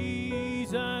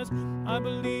Jesus. I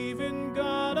believe in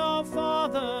God our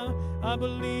Father, I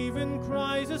believe in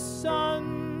Christ the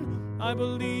Son, I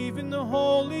believe in the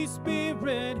Holy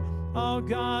Spirit, our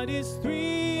God is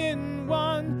three in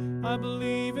one. I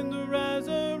believe in the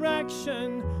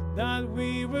resurrection, that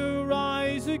we will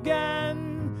rise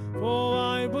again, for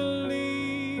I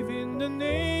believe in the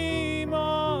name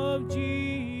of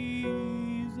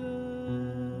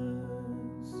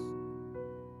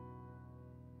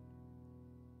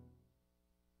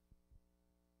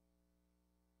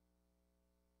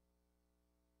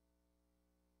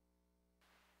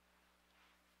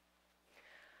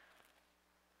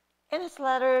In his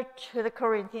letter to the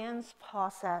Corinthians,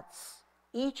 Paul says,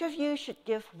 each of you should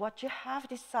give what you have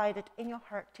decided in your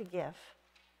heart to give,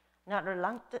 not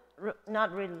reluctantly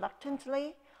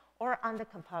or under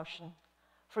compulsion,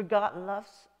 for God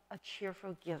loves a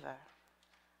cheerful giver.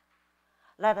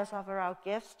 Let us offer our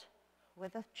gifts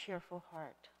with a cheerful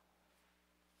heart.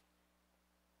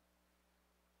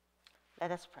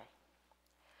 Let us pray.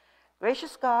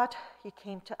 Gracious God, you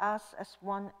came to us as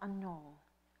one unknown,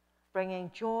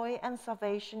 bringing joy and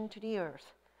salvation to the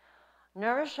earth.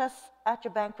 Nourish us at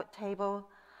your banquet table,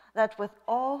 that with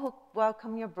all who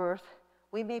welcome your birth,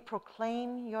 we may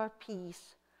proclaim your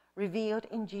peace, revealed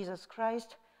in Jesus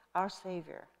Christ, our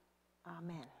Savior.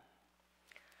 Amen.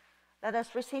 Let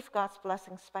us receive God's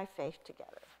blessings by faith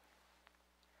together.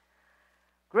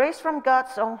 Grace from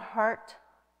God's own heart,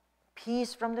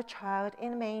 peace from the child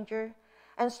in the manger,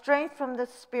 and strength from the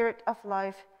Spirit of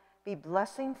life be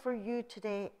blessing for you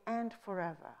today and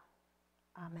forever.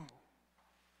 Amen.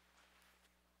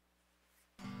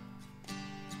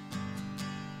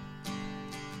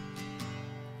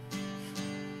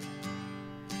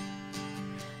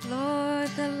 Lord,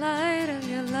 the light of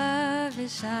your love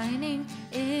is shining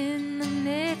in the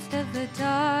midst of the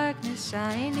darkness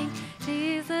shining.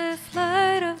 Jesus,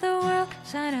 light of the world,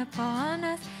 shine upon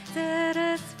us. Set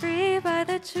us free by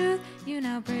the truth you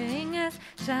now bring us.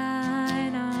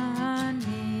 Shine on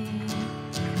me,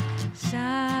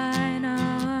 shine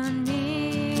on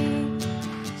me.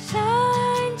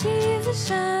 Shine, Jesus,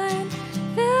 shine.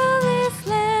 Fill this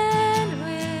land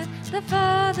with the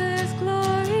Father's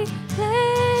glory.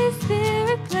 Place,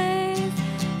 Spirit, place.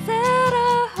 Set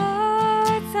our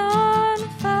hearts on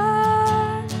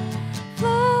fire.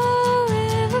 Flow,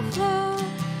 river, flow.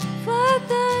 Flood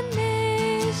the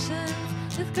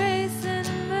nations with grace and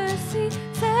mercy.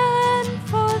 Send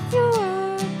forth your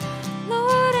word,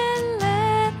 Lord, and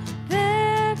let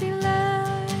there be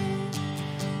light.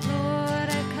 Lord,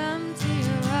 I come to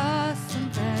your awesome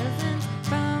presence,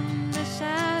 from the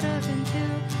shadows into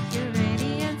your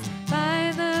radiance.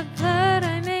 By the blood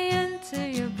I may enter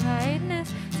your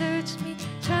brightness. Search me,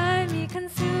 try me,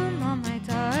 consume all my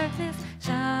darkness.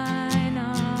 Shine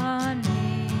on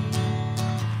me,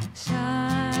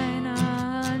 shine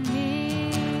on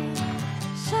me.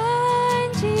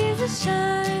 Shine, Jesus,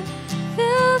 shine.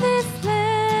 Fill this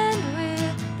land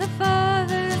with the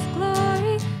Father's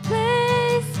glory.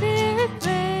 Place, Spirit,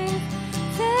 place.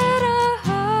 Set our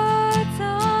hearts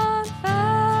on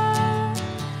fire.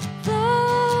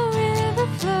 Flow, river,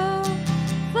 flow.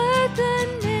 Flood the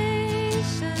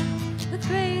nations with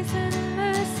grace and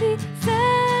mercy.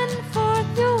 Send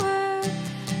forth your word,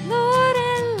 Lord,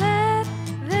 and let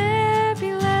there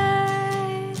be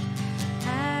light.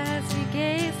 As we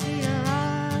gaze to your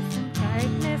awesome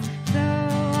brightness, so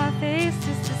our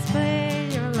faces display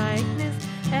your likeness,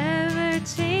 ever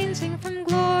changing from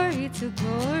glory to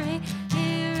glory.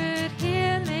 Mirrored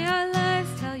here, may our lives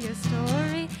tell your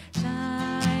story.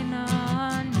 Shine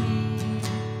on me,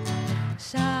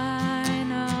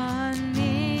 shine on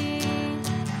me.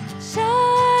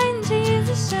 Shine,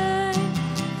 Jesus, shine.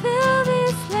 Fill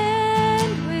this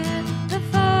land with the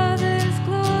Father's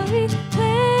glory.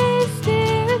 Place,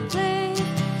 Spirit, place.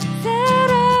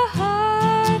 Set our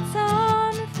hearts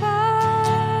on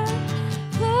fire.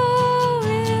 Flow,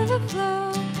 river,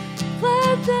 flow.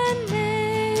 Flood the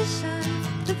nations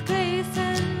with grace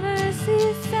and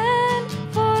mercy. Send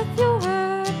forth your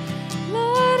word,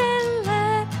 Lord, and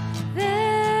let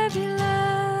there be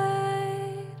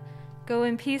light. Go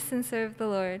in peace and serve the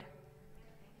Lord.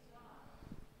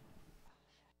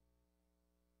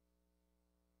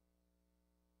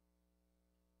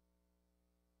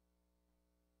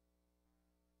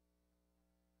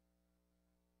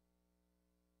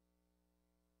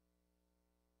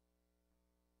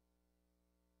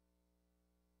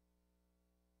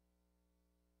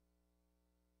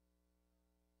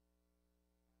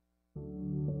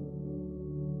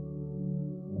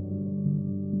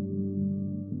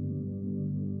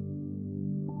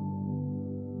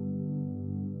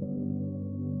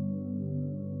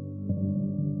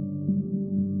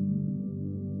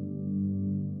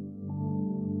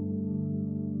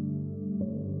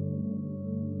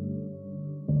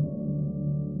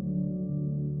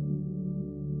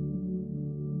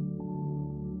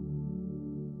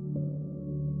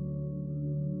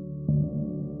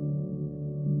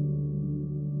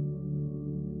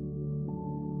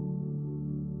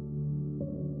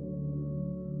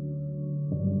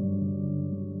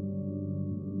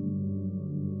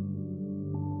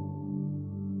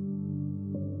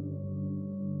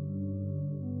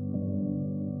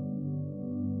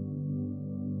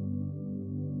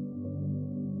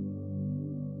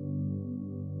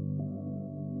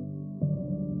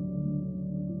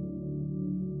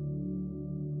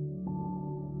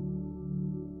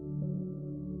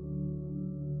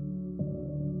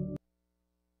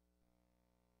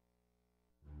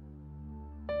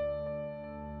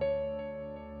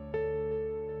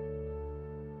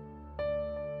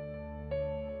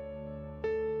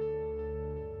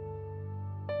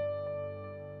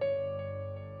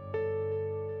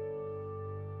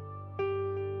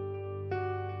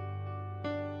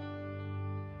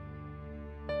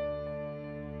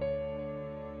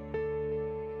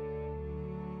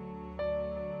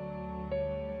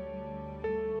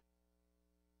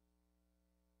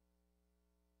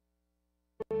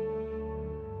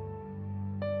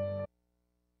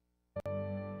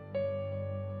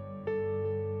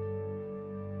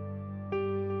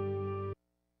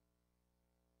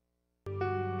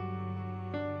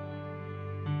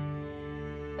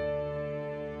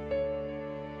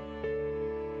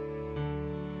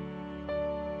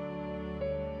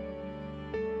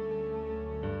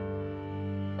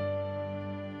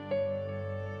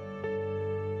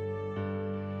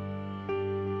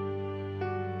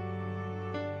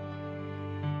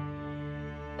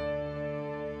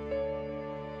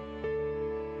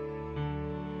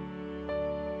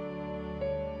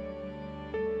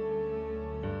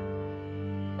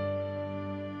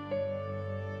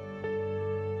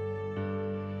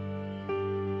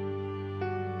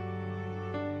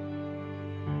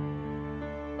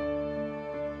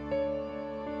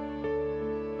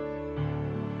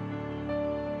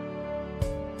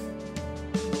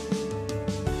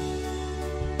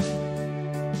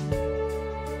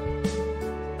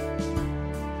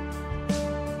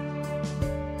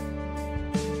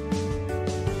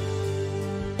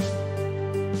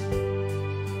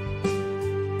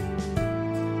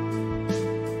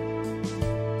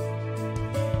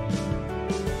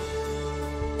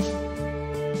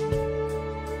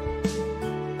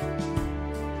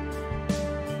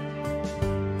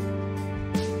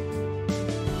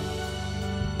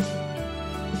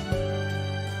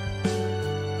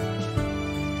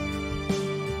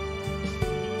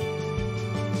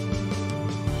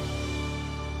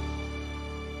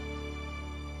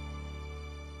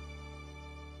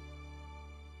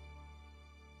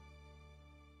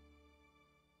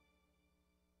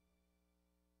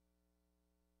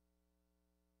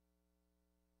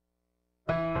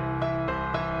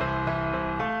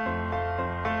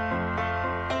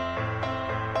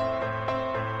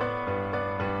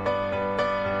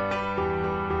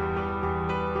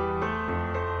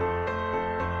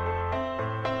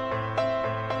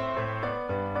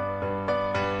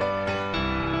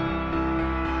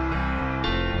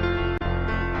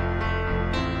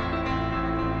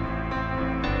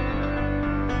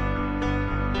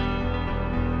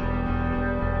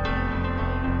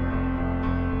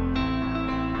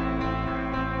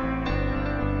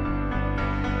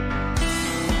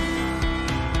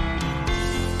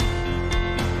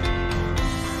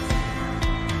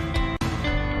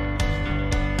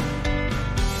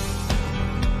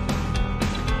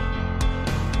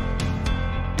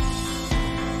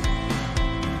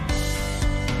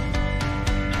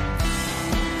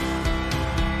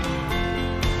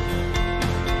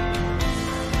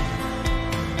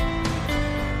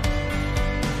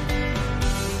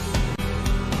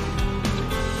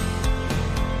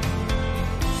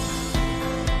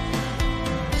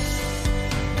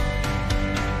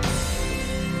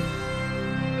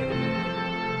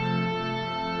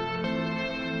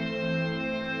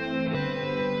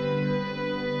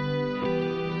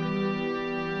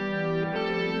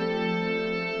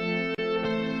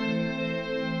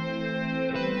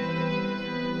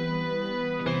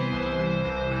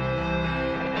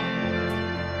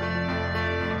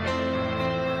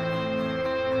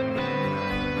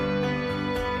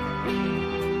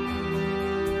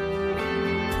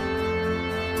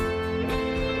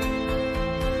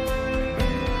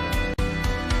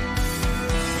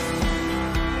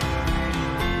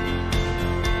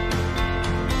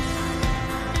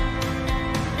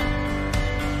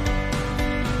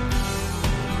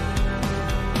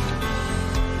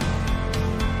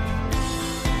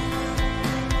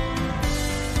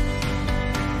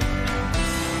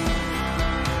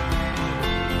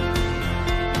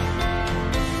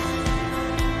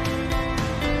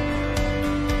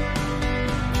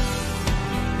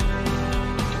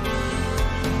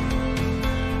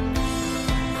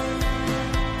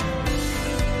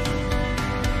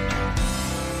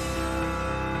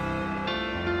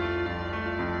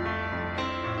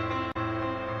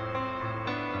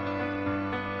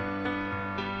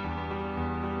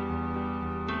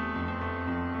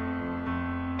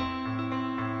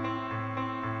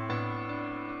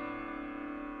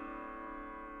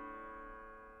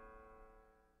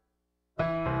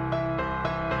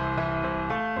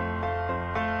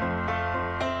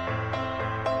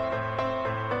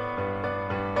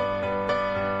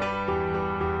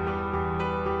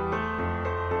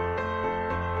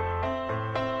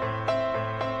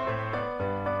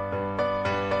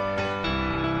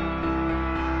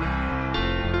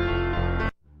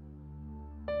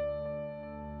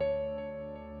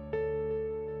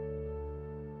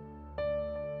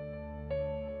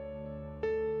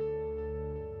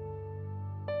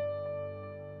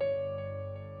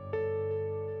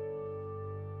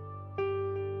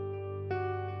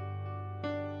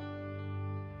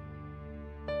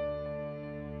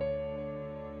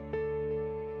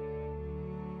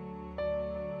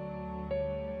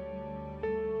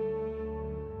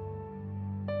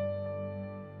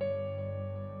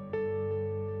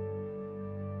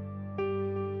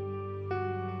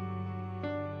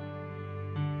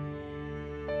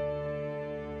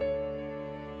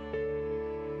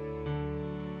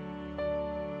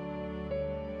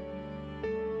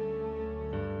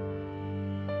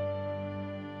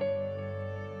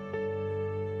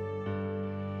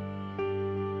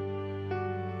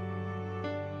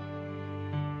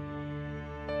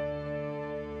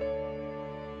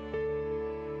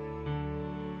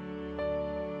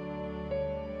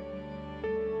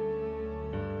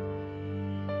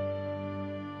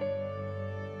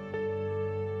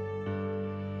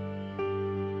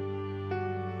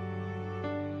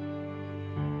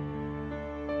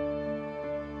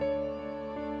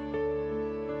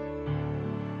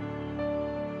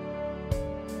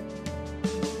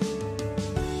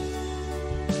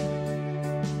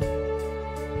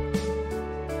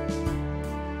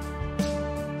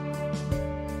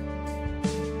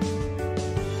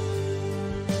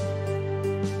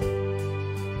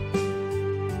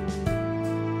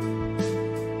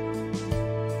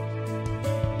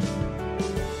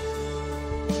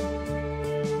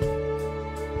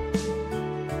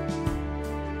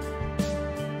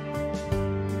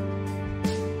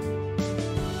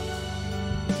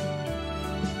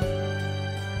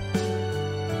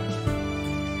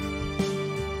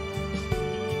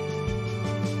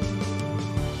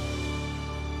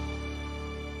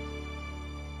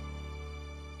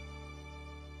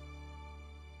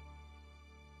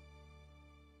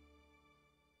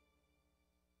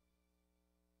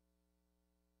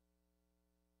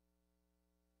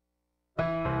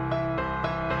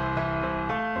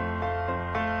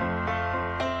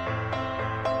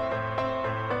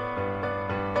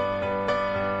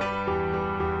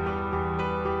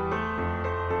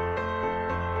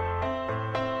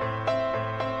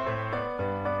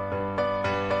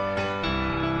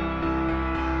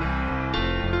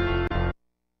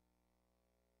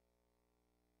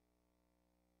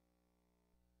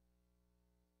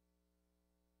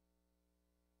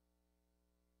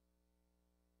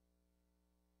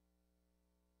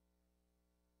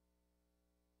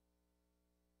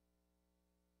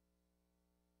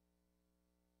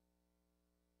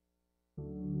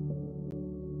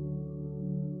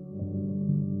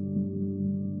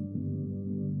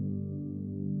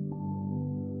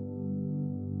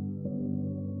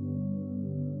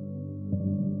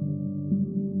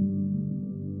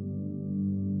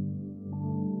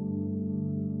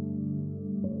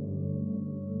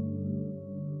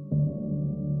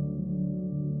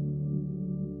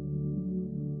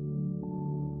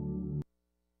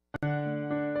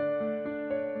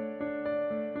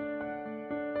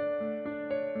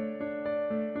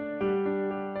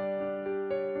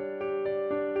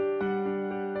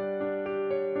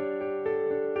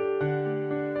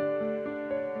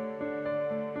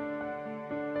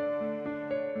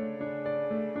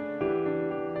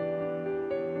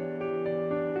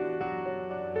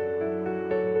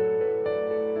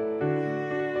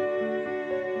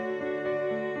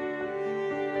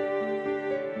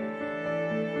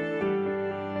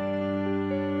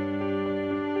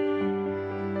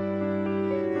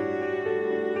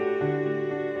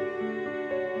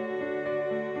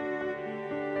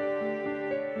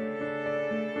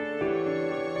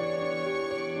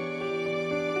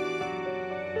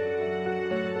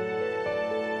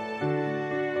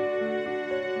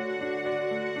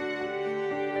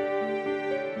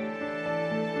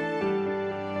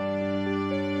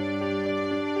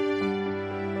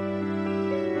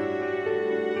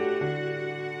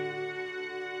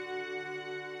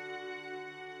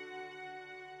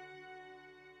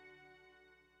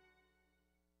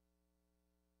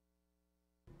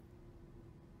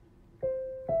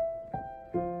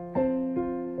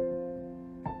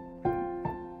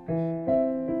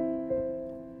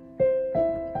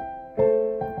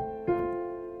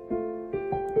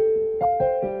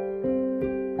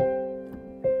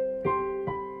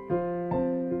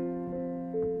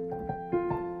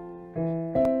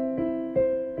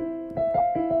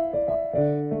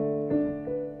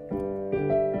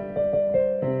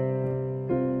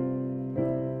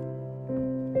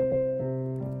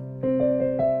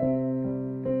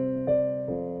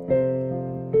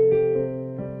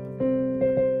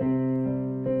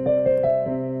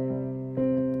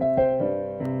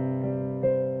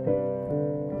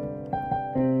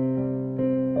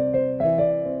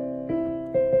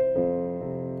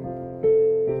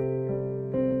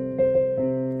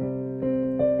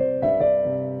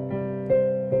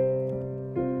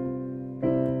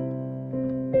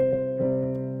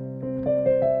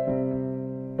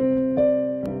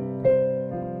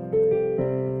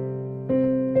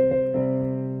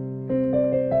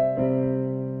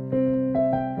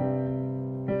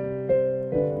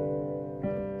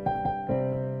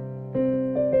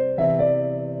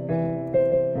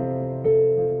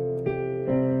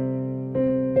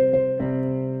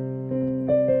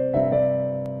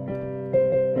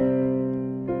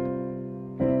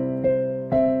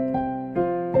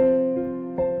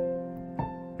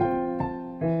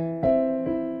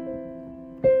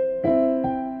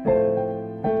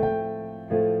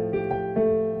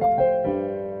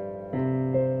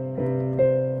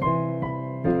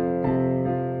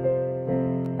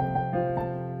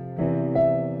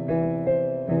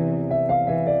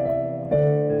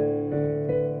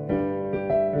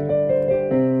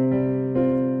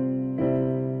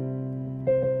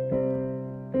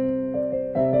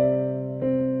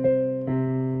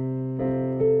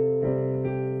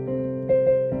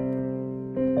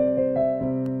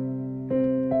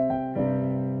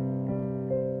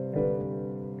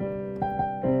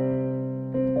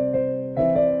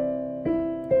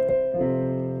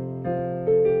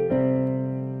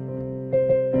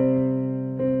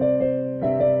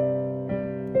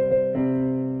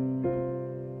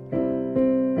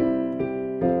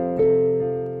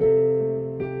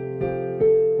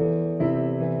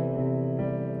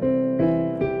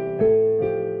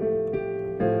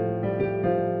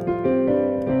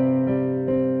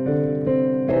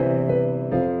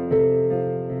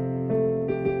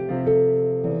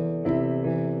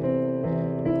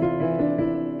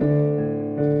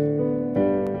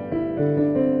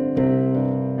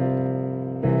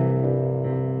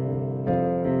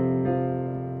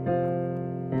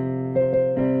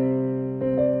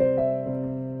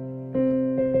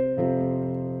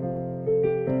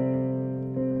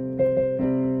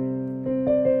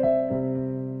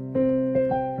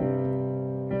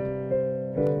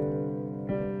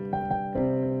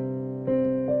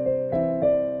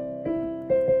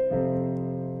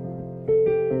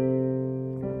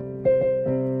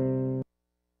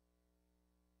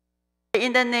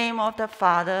 In the name of the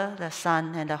Father, the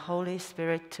Son, and the Holy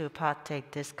Spirit to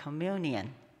partake this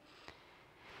communion.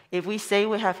 If we say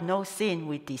we have no sin,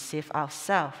 we deceive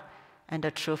ourselves, and the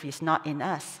truth is not in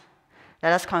us.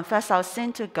 Let us confess our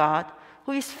sin to God,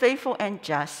 who is faithful and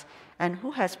just, and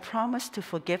who has promised to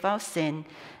forgive our sin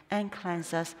and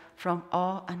cleanse us from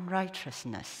all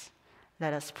unrighteousness.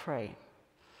 Let us pray.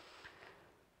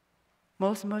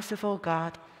 Most merciful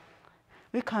God,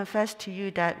 we confess to you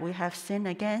that we have sinned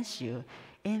against you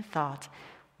in thought,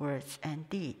 words, and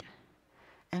deed,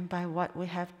 and by what we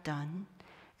have done,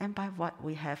 and by what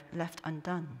we have left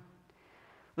undone.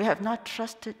 We have not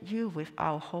trusted you with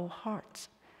our whole hearts.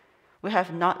 We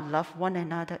have not loved one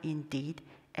another in deed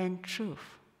and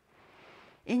truth.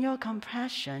 In your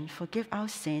compassion, forgive our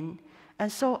sin,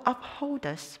 and so uphold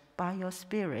us by your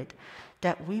Spirit,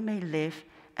 that we may live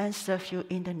and serve you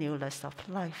in the newness of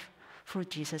life. Through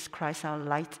Jesus Christ, our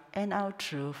light and our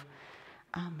truth.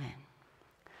 Amen.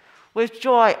 With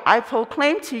joy, I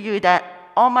proclaim to you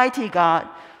that Almighty God,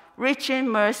 rich in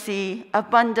mercy,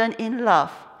 abundant in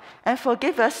love, and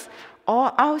forgive us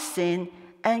all our sin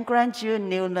and grant you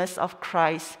newness of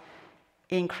Christ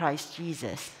in Christ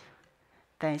Jesus.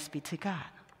 Thanks be to God.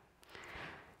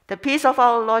 The peace of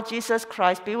our Lord Jesus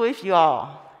Christ be with you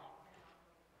all.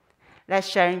 Let's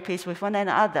share in peace with one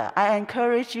another. I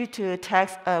encourage you to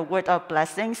text a word of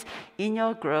blessings in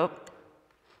your group.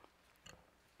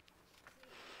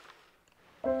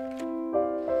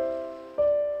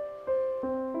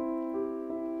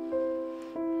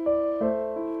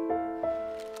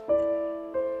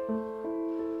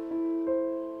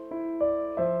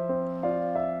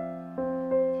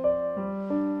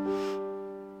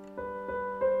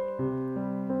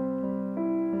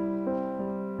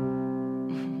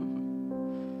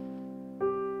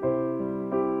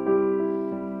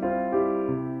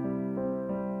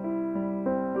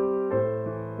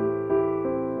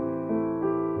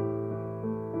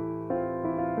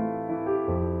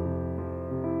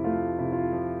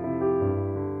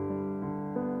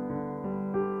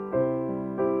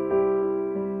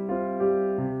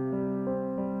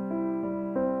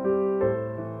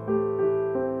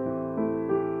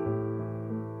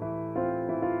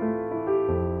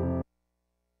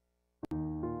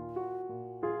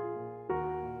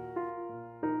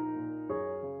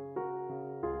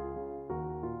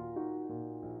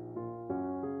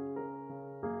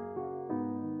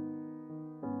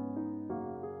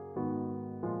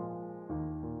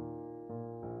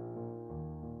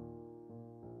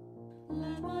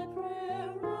 Let my prayer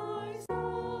rise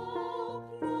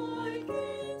up like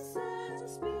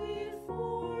incense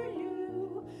before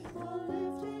you, the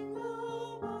lifting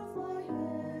up of my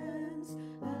hands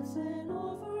as an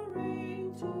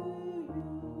offering to you.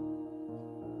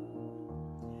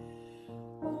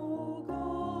 O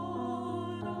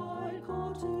God, I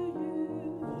call to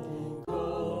you.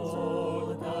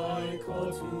 O God, I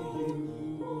call to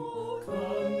you.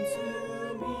 Come to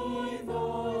me,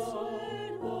 thus.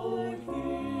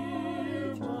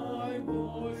 Hear my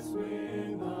voice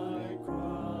when I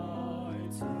cry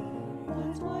to you.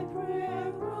 Let my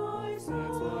prayer rise up.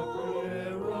 Let my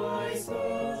prayer rise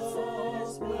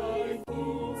up like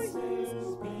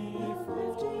incense before you. The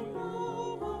lifting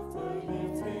up of my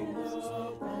hands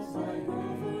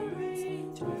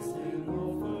as an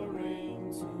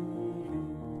offering to you.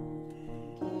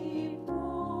 Keep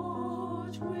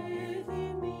watch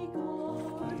within me,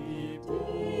 God. Keep watch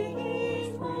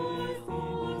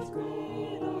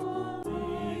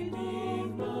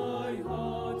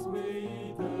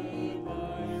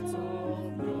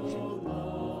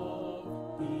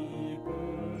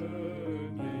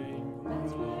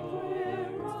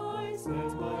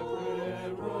let my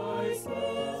prayer rise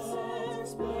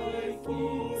up like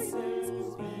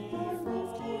incense before you,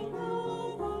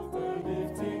 the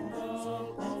lifting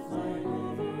up of my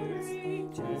hands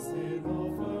as an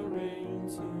offering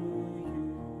to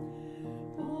you.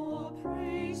 Oh,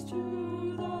 praise to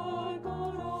the God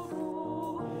of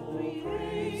all,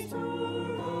 praise to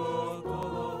the God of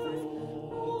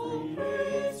all,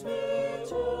 praise be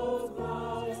to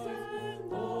Christ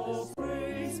and all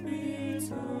praise be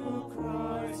to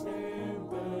Christ and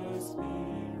the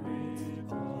Spirit of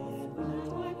God. Let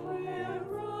my prayer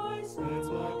rise up. Let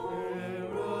my prayer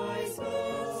rise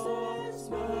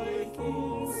up like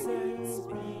incense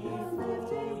before you, the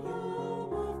lifting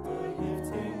up of my hands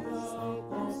as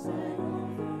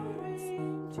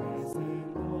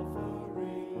an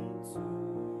offering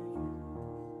to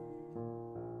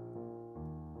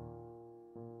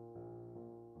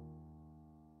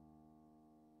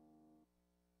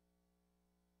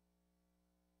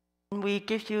We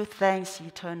give you thanks,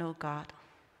 eternal God.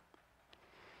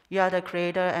 You are the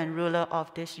creator and ruler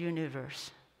of this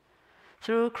universe.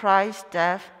 Through Christ's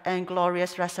death and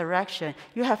glorious resurrection,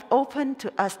 you have opened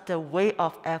to us the way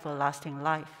of everlasting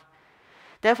life.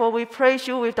 Therefore, we praise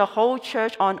you with the whole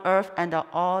church on earth and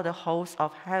all the hosts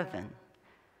of heaven.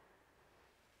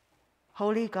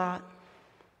 Holy God,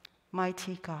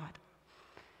 mighty God,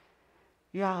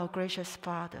 you are our gracious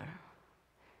Father.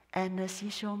 Endless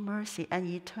is your mercy, and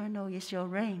eternal is your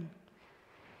reign.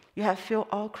 You have filled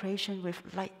all creation with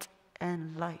light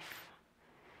and life.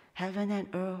 Heaven and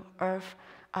earth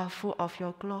are full of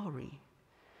your glory.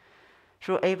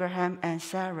 Through Abraham and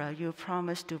Sarah, you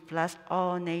promised to bless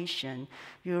all nations.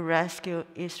 You rescued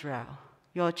Israel,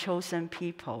 your chosen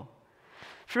people.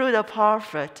 Through the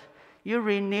prophet, you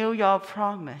renew your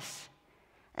promise.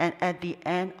 And at the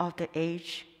end of the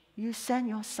age, you sent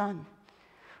your Son,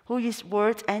 who is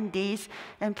words and deeds,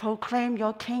 and proclaimed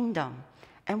your kingdom,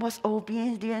 and was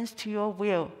obedient to your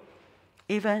will,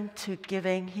 even to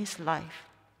giving his life.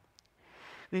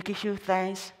 We give you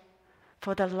thanks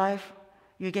for the life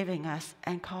you're giving us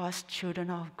and call us children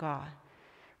of God.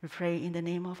 We pray in the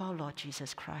name of our Lord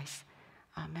Jesus Christ.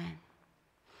 Amen.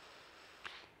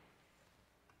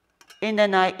 In the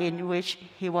night in which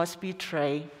he was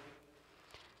betrayed,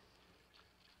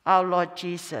 our Lord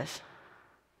Jesus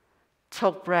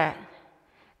took bread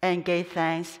and gave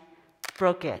thanks,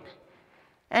 broke it,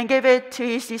 and gave it to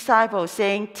his disciples,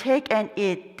 saying, "Take and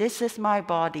eat. This is my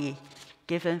body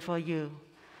given for you.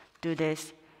 Do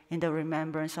this in the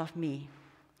remembrance of me."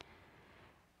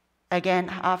 Again,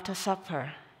 after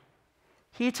supper,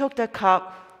 he took the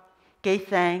cup, gave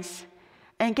thanks,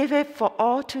 and gave it for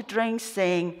all to drink,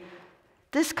 saying,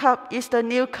 "This cup is the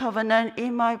new covenant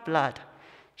in my blood,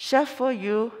 shed for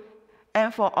you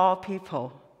and for all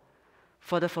people,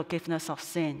 for the forgiveness of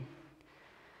sin.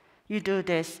 You do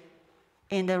this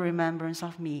in the remembrance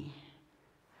of me."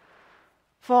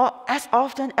 For as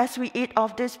often as we eat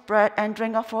of this bread and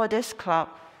drink of this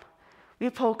cup, we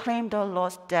proclaim the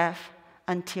Lord's death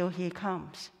until he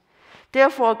comes.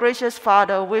 Therefore, gracious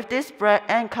Father, with this bread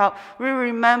and cup, we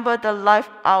remember the life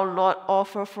our Lord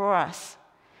offered for us,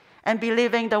 and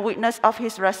believing the witness of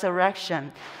his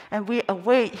resurrection, and we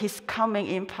await his coming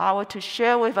in power to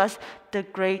share with us the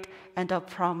great and the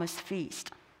promised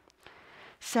feast.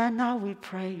 Send now, we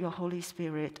pray, your Holy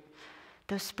Spirit,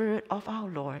 the Spirit of our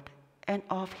Lord and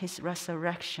of his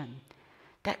resurrection,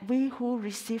 that we who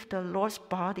receive the Lord's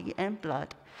body and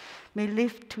blood may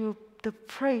live to the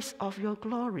praise of your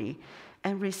glory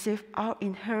and receive our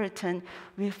inheritance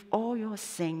with all your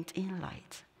saints in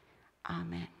light.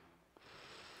 Amen.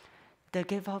 The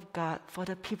gift of God for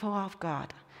the people of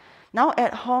God. Now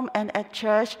at home and at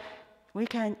church, we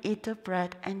can eat the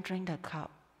bread and drink the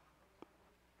cup.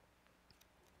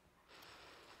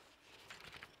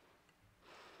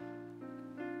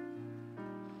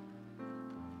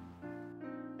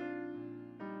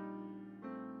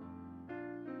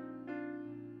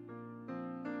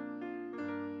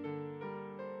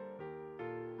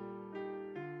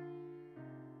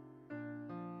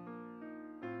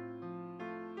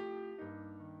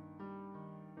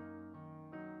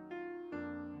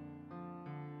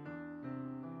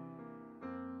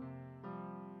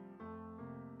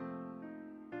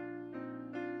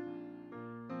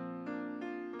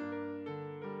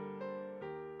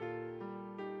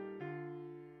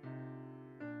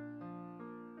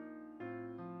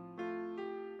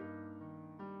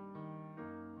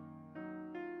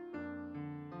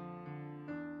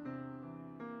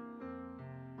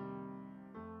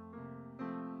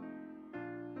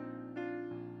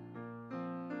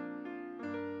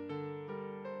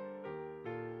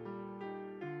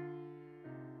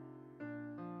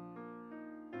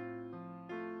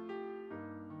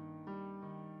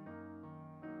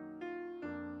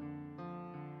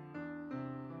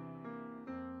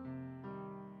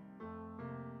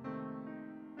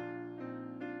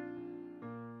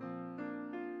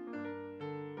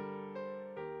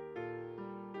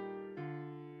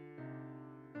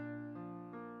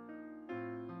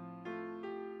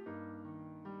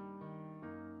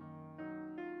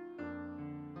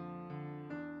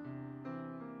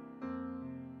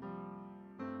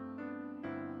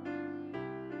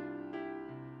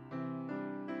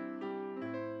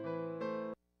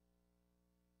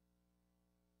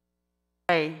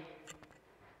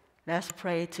 Let's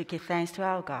pray to give thanks to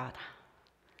our God.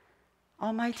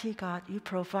 Almighty God, you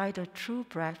provide the true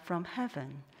bread from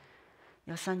heaven,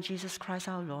 your Son Jesus Christ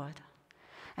our Lord,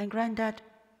 and grant that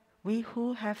we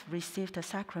who have received the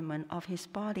sacrament of his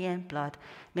body and blood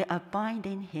may abide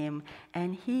in him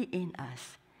and he in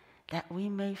us, that we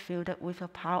may fill it with the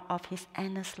power of his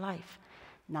endless life,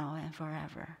 now and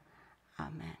forever.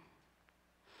 Amen.